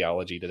in some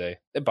theology today.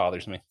 It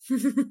bothers me.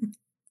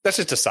 That's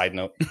just a side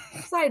note.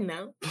 Side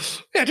note.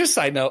 Yeah, just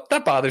side note.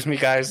 That bothers me,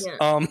 guys.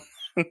 Yeah.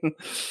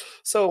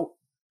 So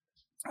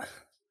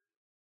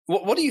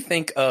what do you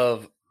think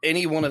of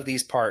any one of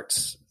these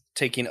parts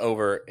taking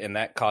over and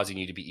that causing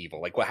you to be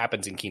evil? Like what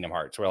happens in Kingdom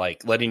Hearts where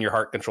like letting your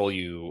heart control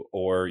you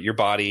or your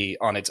body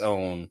on its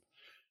own,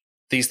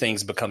 these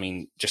things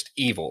becoming just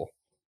evil.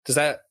 Does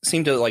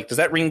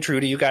that ring true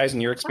to you guys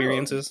in your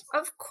experiences? Oh,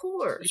 of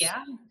course.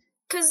 Yeah.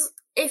 Because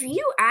if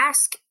you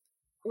ask,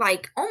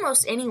 like,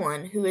 almost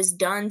anyone who has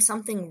done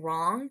something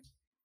wrong,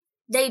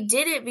 they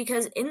did it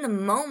because in the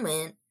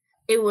moment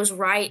it was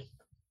right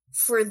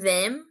for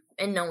them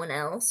and no one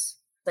else,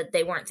 but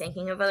they weren't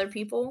thinking of other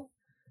people.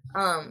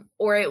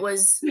 Or it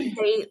was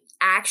they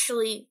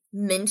actually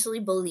mentally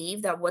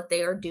believe that what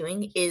they are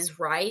doing is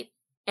right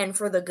and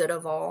for the good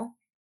of all.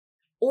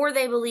 Or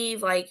they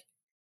believe, like,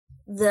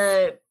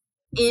 the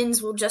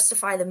ends will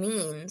justify the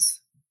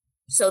means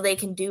so they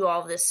can do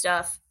all this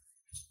stuff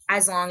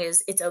as long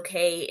as it's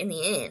okay in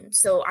the end.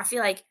 So I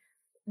feel like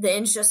the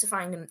ends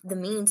justifying the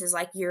means is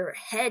like your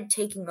head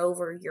taking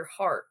over your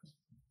heart,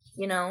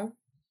 you know?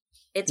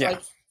 It's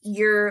like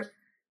you're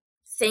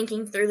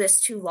thinking through this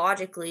too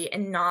logically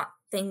and not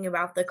thinking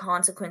about the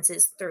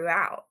consequences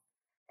throughout.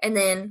 And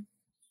then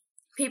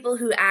people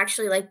who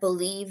actually like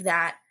believe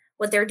that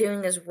what they're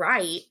doing is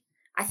right,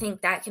 I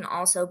think that can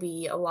also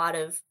be a lot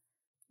of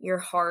your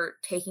heart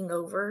taking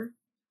over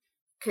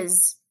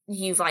because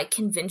you've like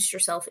convinced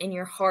yourself in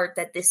your heart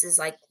that this is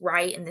like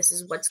right and this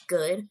is what's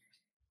good.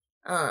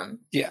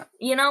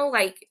 You know,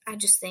 like I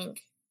just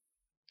think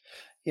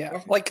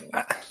like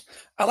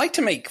I like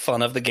to make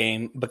fun of the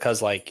game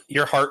because like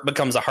your heart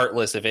becomes a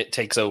heartless if it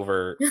takes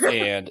over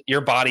and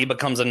your body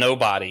becomes a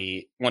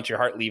nobody once your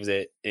heart leaves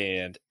it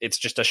and it's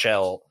just a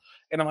shell.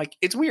 And I'm like,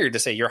 it's weird to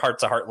say your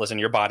heart's a heartless and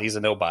your body's a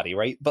nobody,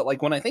 right? But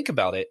like when I think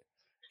about it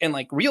in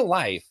like real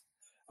life,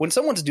 when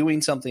someone's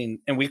doing something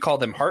and we call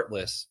them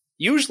heartless,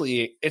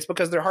 usually it's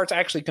because their heart's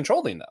actually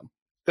controlling them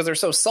because they're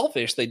so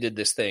selfish they did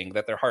this thing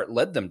that their heart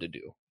led them to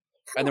do.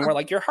 And then we're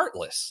like, you're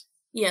heartless.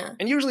 Yeah.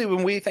 And usually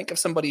when we think of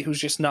somebody who's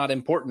just not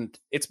important,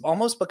 it's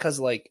almost because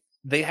like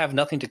they have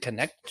nothing to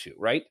connect to,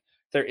 right?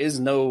 There is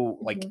no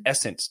like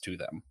essence to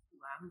them.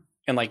 Wow.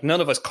 And like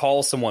none of us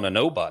call someone a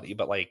nobody,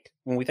 but like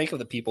when we think of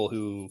the people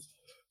who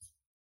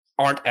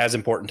aren't as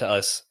important to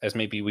us as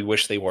maybe we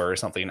wish they were or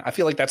something, I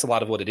feel like that's a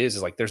lot of what it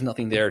is like there's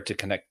nothing there to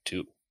connect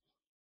to.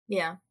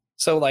 Yeah.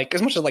 So like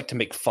as much as I like to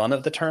make fun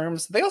of the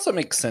terms, they also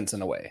make sense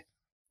in a way.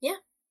 Yeah.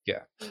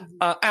 Yeah.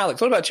 Alex,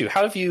 what about you?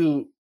 How have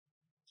you,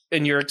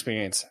 in your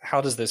experience,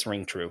 how does this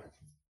ring true?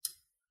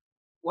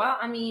 Well,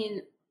 I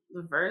mean,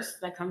 the verse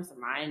that comes to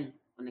mind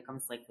when it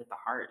comes like with the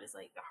heart is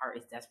like the heart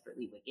is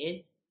desperately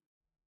wicked.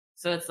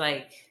 So it's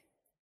like,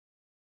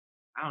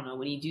 I don't know,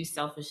 when you do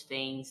selfish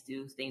things,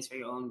 do things for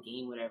your own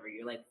gain, whatever,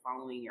 you're like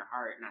following your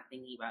heart, not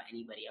thinking about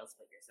anybody else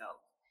but yourself.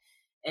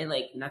 And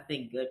like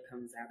nothing good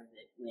comes out of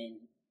it when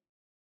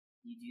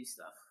you do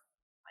stuff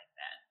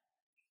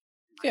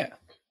like that.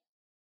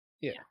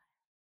 Yeah.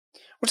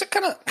 Which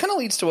kind of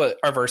leads to what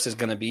our verse is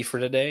going to be for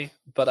today.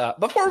 But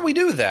before we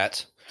do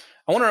that,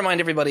 I want to remind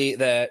everybody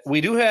that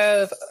we do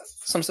have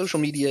some social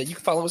media. You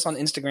can follow us on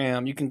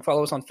Instagram. You can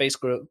follow us on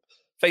Facebook,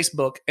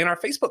 and our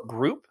Facebook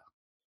group,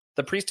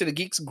 the Priesthood of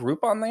Geeks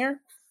group on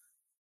there.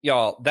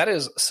 Y'all, that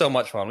is so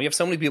much fun. We have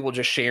so many people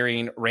just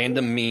sharing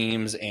random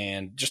memes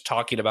and just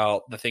talking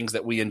about the things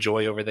that we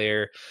enjoy over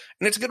there.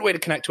 And it's a good way to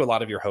connect to a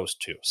lot of your hosts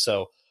too.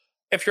 So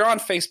if you're on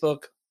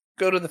Facebook,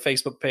 go to the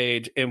Facebook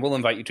page and we'll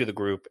invite you to the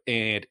group,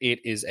 and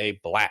it is a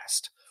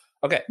blast.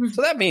 Okay,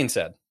 so that being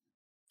said,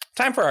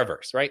 time for our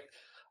verse, right?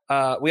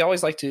 We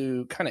always like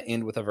to kind of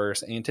end with a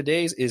verse, and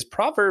today's is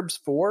Proverbs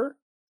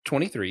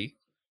 4:23,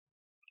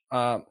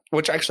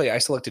 which actually I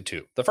selected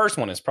two. The first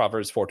one is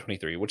Proverbs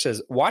 4:23, which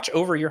says, "Watch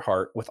over your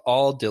heart with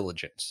all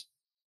diligence."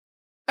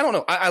 I don't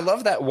know. I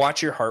love that,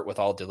 watch your heart with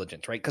all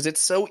diligence, right? Because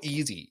it's so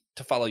easy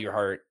to follow your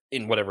heart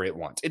in whatever it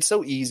wants. It's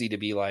so easy to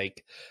be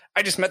like,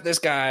 I just met this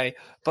guy,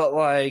 but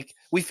like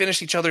we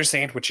finished each other's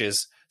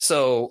sandwiches,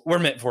 so we're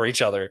meant for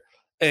each other.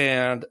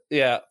 And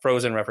yeah,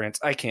 Frozen reference.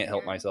 I can't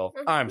help myself.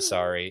 I'm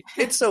sorry.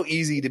 It's so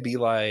easy to be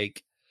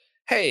like,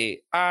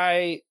 hey,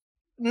 I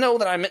know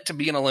that I'm meant to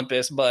be in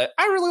Olympus, but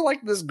I really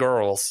like this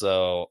girl,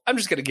 so I'm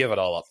just going to give it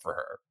all up for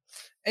her.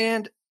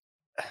 And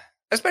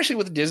especially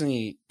with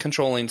Disney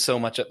controlling so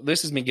much of,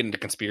 this is me getting into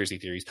conspiracy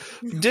theories,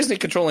 Disney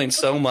controlling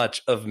so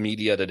much of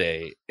media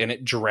today, and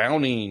it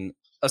drowning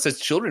us as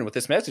children with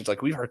this message.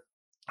 Like, we've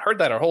heard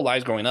that our whole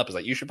lives growing up, is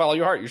like, you should follow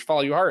your heart, you should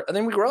follow your heart. And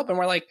then we grow up and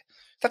we're like,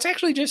 that's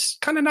actually just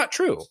kind of not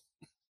true.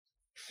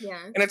 Yeah.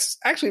 And it's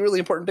actually really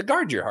important to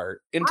guard your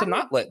heart and to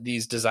not let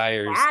these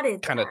desires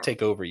kind of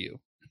take over you.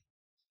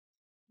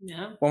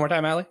 Yeah. One more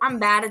time, Allie. I'm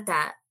bad at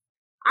that.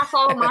 I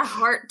follow my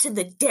heart to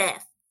the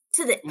death,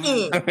 to the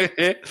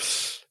end.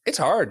 It's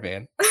hard,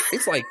 man.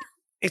 It's like,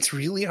 it's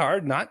really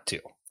hard not to.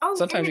 Oh,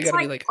 sometimes you gotta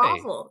be like,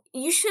 awful. Hey.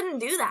 You shouldn't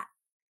do that.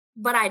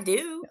 But I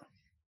do. Yeah.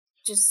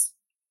 Just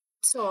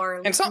so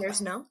our listeners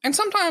know. And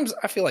sometimes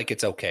I feel like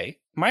it's okay.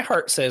 My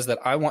heart says that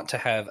I want to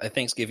have a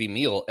Thanksgiving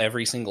meal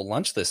every single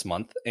lunch this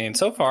month. And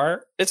so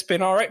far, it's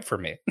been all right for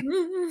me.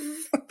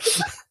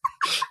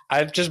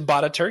 I've just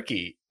bought a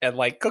turkey and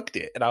like cooked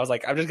it. And I was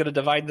like, I'm just going to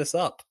divide this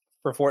up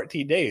for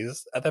 14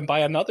 days and then buy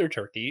another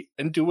turkey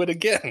and do it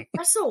again.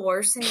 That's the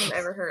worst thing I've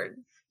ever heard.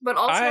 But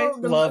also, I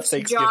the love most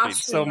Thanksgiving Josh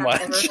so thing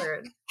much. I've ever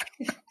heard.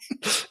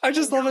 I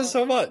just love it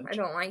so much. I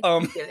don't like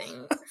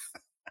Thanksgiving.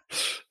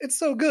 It's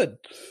so good.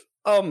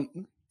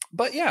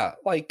 But yeah,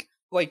 like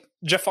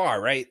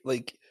Jafar, right?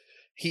 Like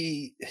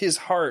his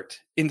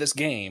heart in this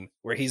game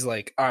where he's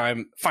like,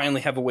 I'm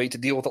finally have a way to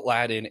deal with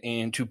Aladdin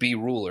and to be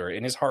ruler,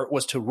 and his heart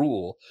was to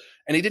rule,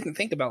 and he didn't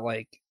think about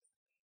like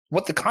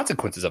what the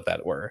consequences of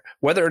that were,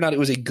 whether or not it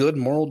was a good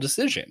moral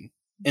decision,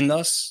 and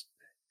thus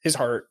his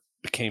heart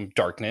became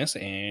darkness,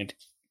 and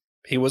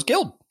he was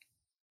killed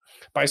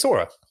by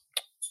Sora,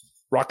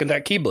 rocking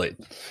that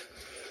Keyblade.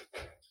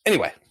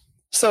 Anyway,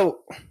 so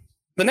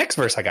the next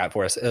verse I got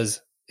for us is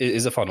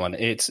a fun one.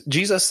 It's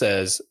Jesus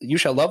says, "You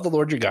shall love the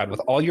Lord your God with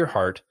all your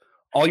heart,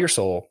 all your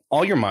soul,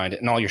 all your mind,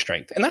 and all your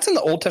strength." And that's in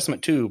the Old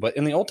Testament too, but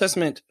in the Old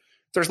Testament,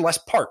 there's less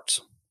parts.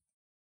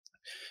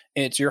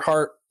 It's your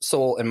heart,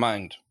 soul, and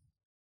mind.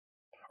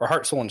 Or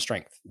heart, soul, and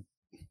strength.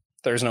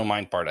 There's no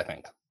mind part, I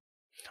think.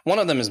 One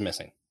of them is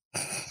missing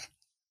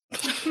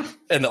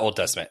in the Old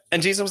Testament.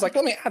 And Jesus was like,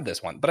 let me add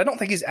this one. But I don't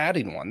think he's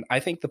adding one. I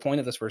think the point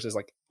of this verse is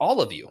like,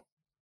 all of you.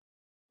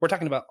 We're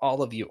talking about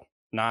all of you,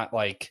 not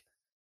like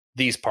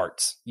these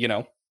parts, you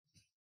know?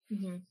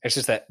 Mm-hmm. It's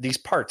just that these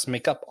parts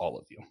make up all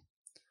of you.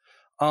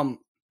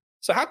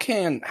 So how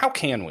can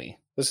we,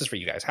 this is for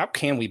you guys, how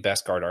can we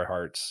best guard our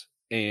hearts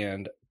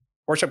and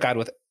worship God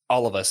with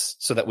all of us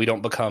so that we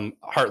don't become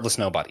heartless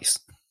nobodies?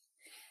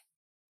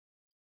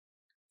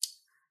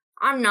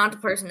 I'm not the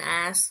person to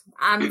ask.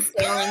 I'm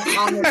failing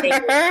on the day.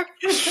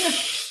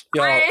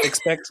 Y'all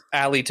expect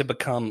Allie to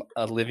become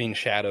a living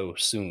shadow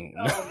soon.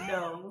 Oh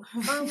no.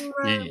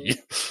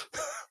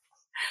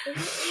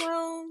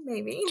 Well,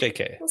 maybe.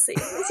 JK. We'll see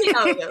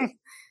how it goes.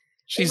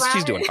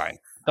 She's doing fine.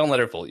 Don't let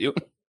her fool you.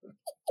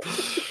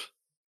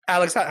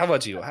 Alex, how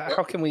about you?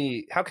 How can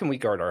we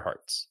guard our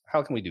hearts?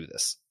 How can we do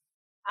this?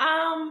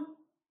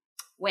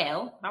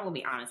 Well, I will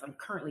be honest. I'm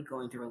currently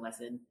going through a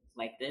lesson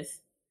like this.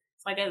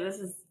 It's like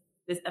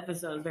this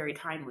episode is very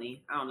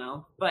timely. I don't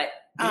know, but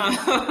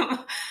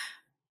I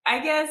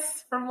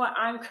guess from what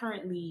I'm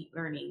currently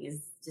learning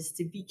is just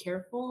to be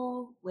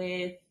careful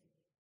with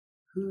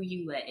who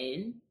you let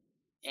in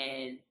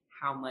and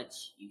how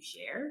much you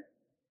share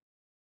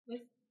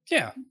with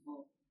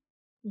people.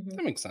 Mm-hmm.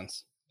 That makes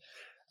sense.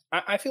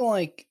 I feel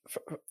like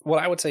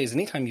what I would say is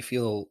anytime you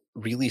feel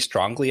really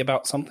strongly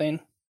about something,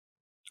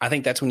 I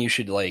think that's when you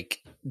should like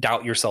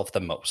doubt yourself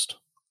the most,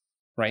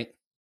 right?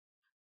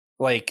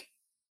 Like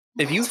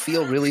if you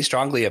feel really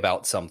strongly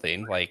about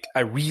something, like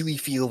I really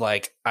feel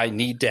like I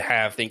need to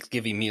have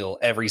Thanksgiving meal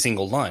every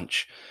single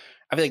lunch,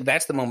 I feel like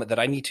that's the moment that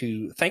I need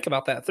to think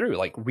about that through,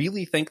 like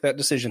really think that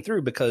decision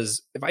through,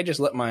 because if I just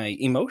let my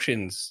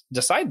emotions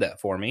decide that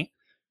for me,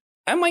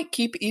 I might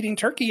keep eating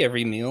turkey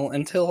every meal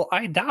until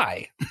I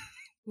die.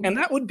 And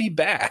that would be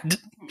bad.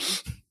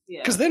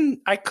 Because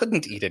then I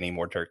couldn't eat any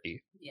more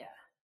turkey. Yeah.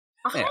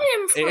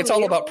 It's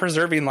all about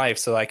preserving life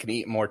so I can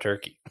eat more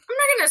turkey. I'm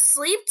not going to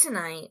sleep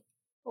tonight.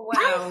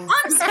 Wow.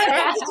 I'm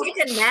going to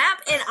take a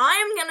nap and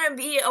I'm going to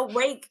be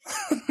awake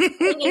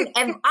thinking,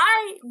 and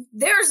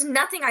there's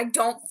nothing I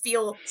don't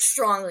feel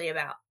strongly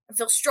about. I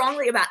feel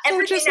strongly about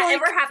everything that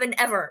ever happened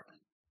ever.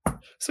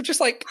 So just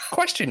like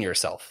question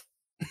yourself.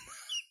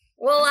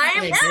 Well, I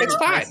am now. It's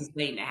fine. This is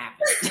waiting to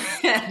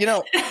happen. You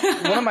know,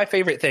 one of my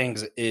favorite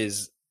things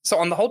is, so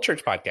on the Whole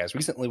Church podcast,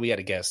 recently we had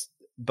a guest,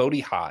 Bodie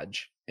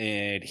Hodge,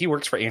 and he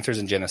works for Answers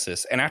in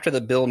Genesis. And after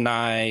the Bill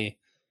Nye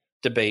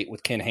debate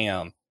with Ken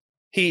Ham,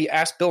 he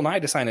asked Bill Nye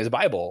to sign his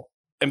Bible,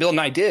 and Bill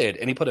Nye did,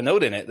 and he put a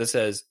note in it that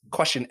says,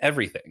 question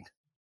everything.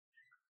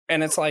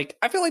 And it's like,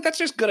 I feel like that's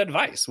just good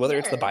advice, whether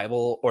it's the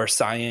Bible or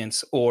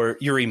science or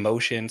your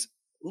emotions.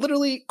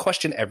 Literally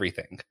question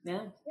everything.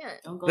 Yeah. Yeah.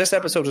 This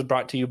episode was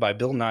brought to you by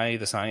Bill Nye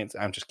the Science.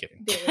 I'm just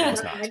kidding.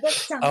 It's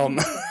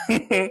not.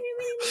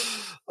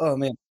 Oh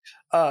man.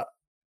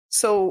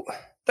 So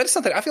that is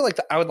something I feel like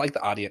I would like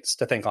the audience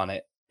to think on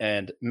it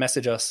and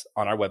message us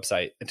on our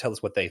website and tell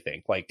us what they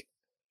think. Like,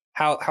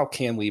 how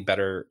can we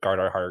better guard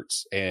our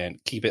hearts and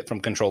keep it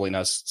from controlling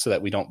us so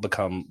that we don't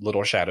become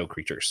little shadow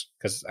creatures?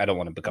 Because I don't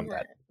want to become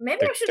that.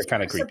 Maybe I should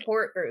start a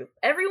support group.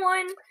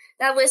 Everyone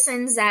that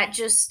listens that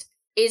just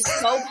is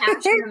so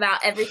passionate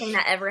about everything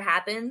that ever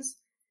happens,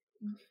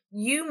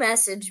 you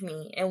message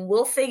me and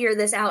we'll figure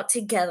this out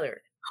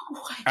together.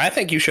 I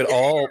think you should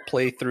all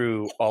play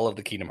through all of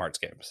the Kingdom Hearts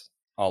games.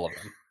 All of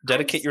them.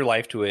 Dedicate your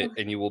life to it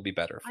and you will be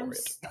better for I'm it.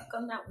 stuck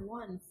on that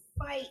one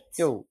fight.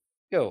 Yo,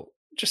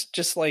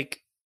 just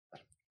like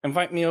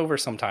invite me over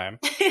sometime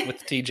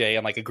with TJ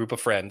and like a group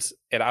of friends,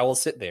 and I will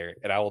sit there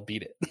and I will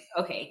beat it.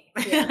 Okay.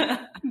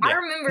 Yeah. I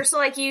remember, so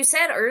like you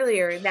said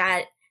earlier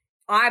that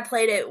I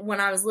played it when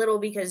I was little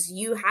because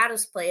you had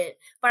us play it,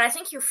 but I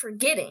think you're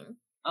forgetting.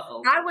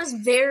 Uh-oh. I was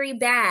very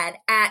bad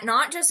at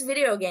not just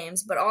video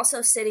games, but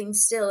also sitting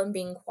still and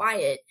being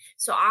quiet.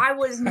 So I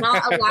was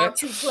not allowed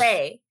to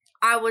play.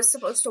 I was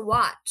supposed to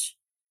watch.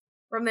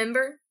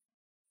 Remember?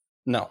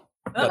 No.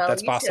 But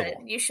that's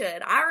possible. You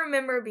should. I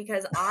remember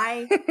because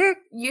I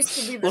used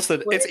to do this.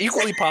 Listen, it's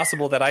equally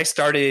possible that I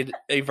started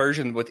a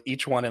version with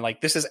each one and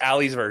like, this is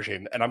Allie's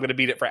version and I'm going to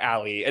beat it for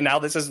Allie. And now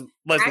this is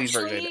Leslie's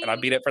version and I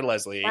beat it for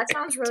Leslie. That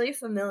sounds really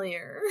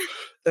familiar.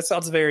 That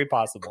sounds very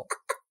possible.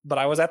 But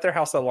I was at their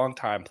house a long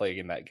time playing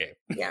in that game.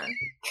 Yeah.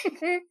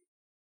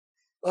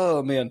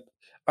 Oh, man.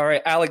 All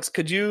right, Alex,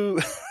 could you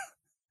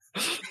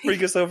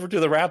bring us over to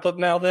the wrap up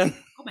now then?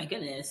 Oh my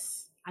goodness.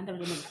 I've never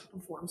done that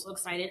before. I'm so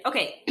excited.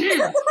 Okay.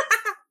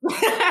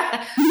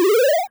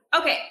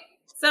 Okay.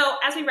 So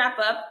as we wrap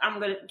up, I'm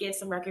going to give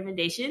some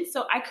recommendations.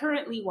 So I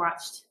currently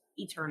watched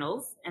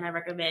Eternals, and I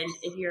recommend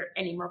if you're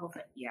any Marvel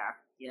fan. Yeah.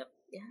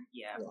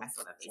 I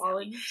saw that.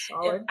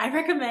 Solid. I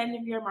recommend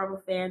if you're a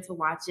Marvel fan to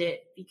watch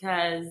it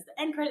because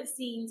the end credit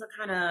scenes are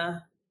kind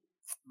of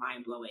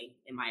mind blowing,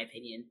 in my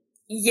opinion.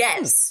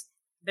 Yes.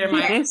 They're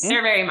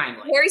very mind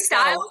blowing. Harry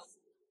Styles.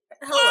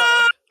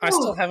 Hello. I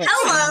still haven't.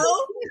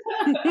 Hello.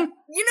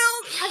 You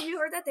know, have you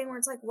heard that thing where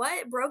it's like,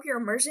 what broke your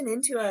immersion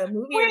into a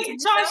movie? Wait,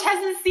 Josh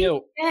hasn't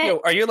seen it. Yo,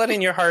 are you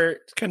letting your heart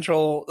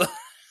control?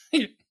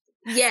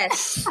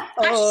 Yes,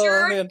 I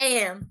sure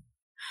am.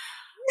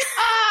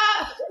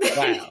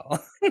 Wow.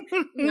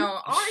 No,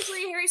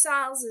 honestly, Harry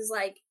Styles is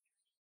like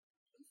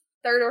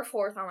 3rd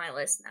or 4th on my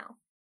list now.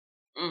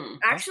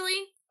 Actually,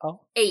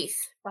 8th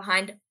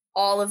behind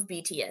all of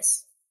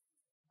BTS.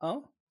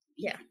 Oh.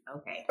 Yeah.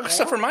 Okay.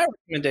 So for my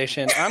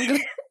recommendation, I'm gonna.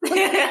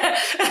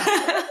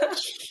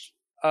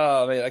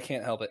 Oh man, I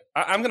can't help it.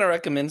 I'm gonna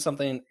recommend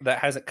something that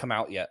hasn't come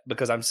out yet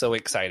because I'm so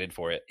excited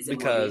for it.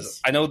 Because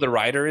I know the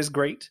writer is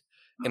great,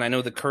 and I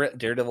know the current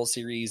Daredevil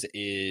series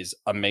is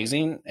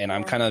amazing, and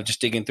I'm kind of just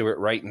digging through it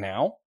right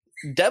now.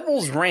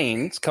 Devil's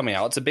Reign's coming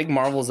out. It's a big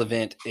Marvel's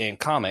event in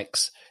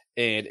comics,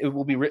 and it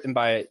will be written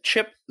by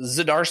Chip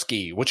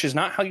Zdarsky, which is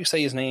not how you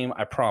say his name,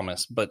 I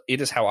promise, but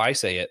it is how I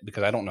say it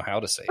because I don't know how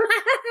to say it.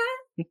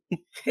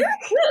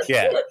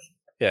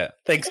 Yeah.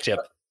 Thanks, Chip.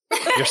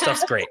 Your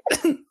stuff's great.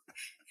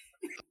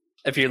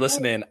 If you're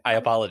listening, I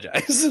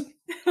apologize.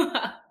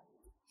 Wow.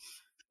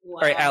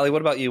 All right, Allie,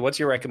 what about you? What's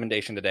your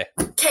recommendation today?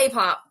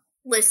 K-pop.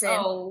 Listen,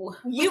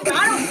 you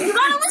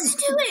gotta listen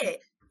to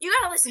it. You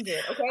gotta listen to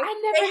it, okay?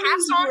 They have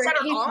songs that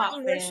are all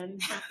in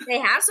English. They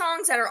have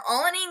songs that are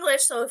all in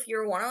English. So if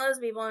you're one of those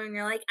people and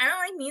you're like, I don't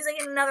like music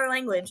in another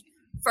language,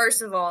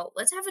 first of all,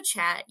 let's have a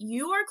chat.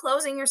 You are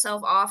closing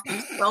yourself off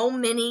to so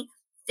many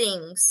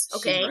things,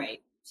 okay?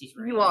 She's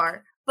right. You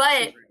are.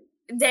 But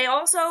they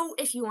also,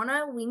 if you want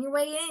to wing your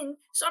way in,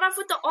 start off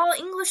with the all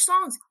English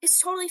songs. It's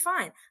totally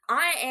fine.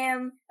 I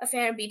am a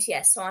fan of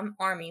BTS, so I'm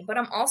ARMY, but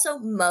I'm also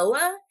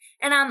MOA,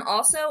 and I'm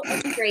also a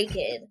Stray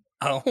Kid.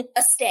 Oh.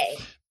 A Stay.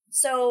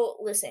 So,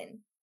 listen.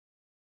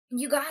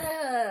 You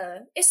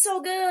gotta. It's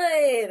so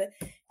good.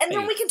 And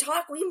then we can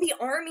talk. We can be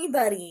ARMY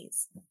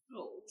buddies.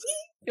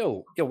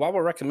 Yo, while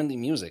we're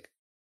recommending music,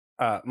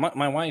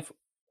 my wife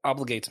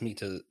obligates me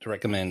to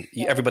recommend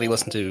everybody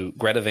listen to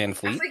Greta Van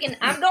Fleet.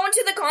 I'm going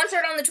to the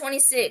concert on the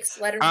 26th.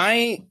 Let her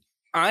know.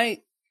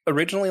 I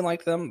originally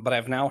liked them, but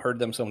I've now heard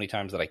them so many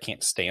times that I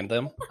can't stand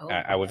them.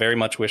 I would very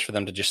much wish for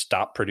them to just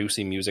stop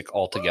producing music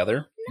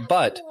altogether. No.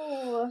 But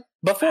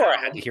before I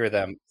had to hear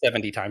them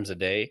 70 times a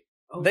day,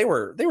 they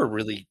were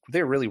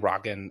really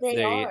rocking.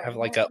 They have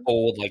like an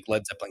old like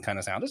Led Zeppelin kind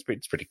of sound. It's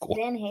pretty cool.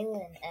 Van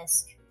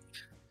Halen-esque.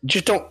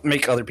 Just don't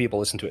make other people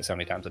listen to it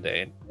 70 times a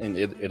day, and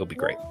it'll be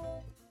great.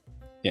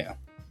 Yeah.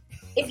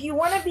 if you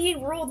want to be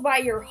ruled by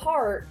your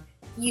heart,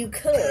 you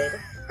could.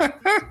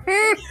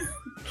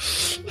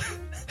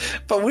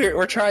 But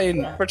we're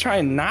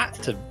trying not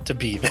to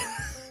be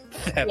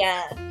that.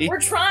 Yeah, we're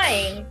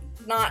trying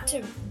not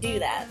to do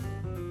that.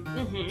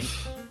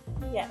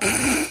 Yeah.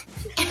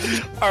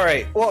 All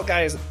right. Well,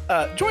 guys,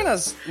 join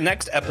us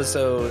next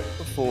episode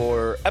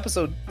for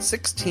episode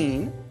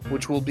 16,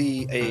 which will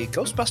be a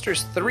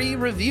Ghostbusters 3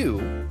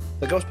 review,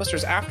 the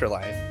Ghostbusters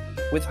Afterlife,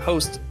 with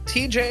host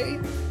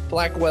TJ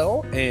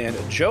Blackwell and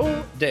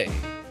Joe Day.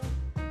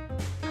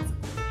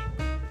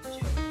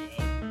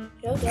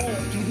 Joe Day.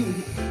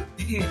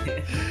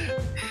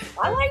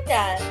 I like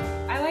that.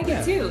 I like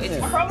it too.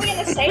 It's I'm probably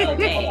going to say it a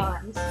couple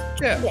times.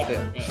 Yeah.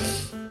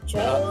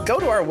 Go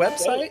to our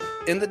website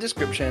in the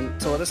description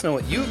to let us know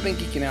what you've been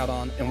geeking out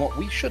on and what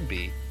we should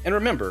be. And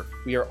remember,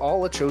 we are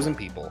all a chosen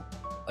people,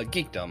 a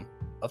geekdom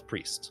of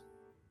priests.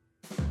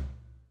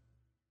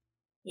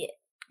 Yeah.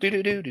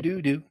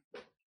 Do.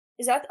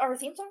 Is that our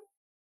theme song?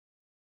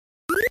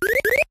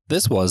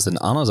 This was an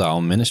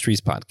Anazao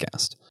Ministries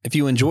podcast. If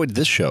you enjoyed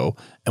this show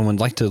and would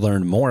like to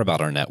learn more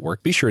about our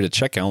network, be sure to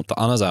check out the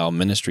Anazao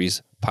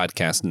Ministries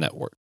Podcast Network.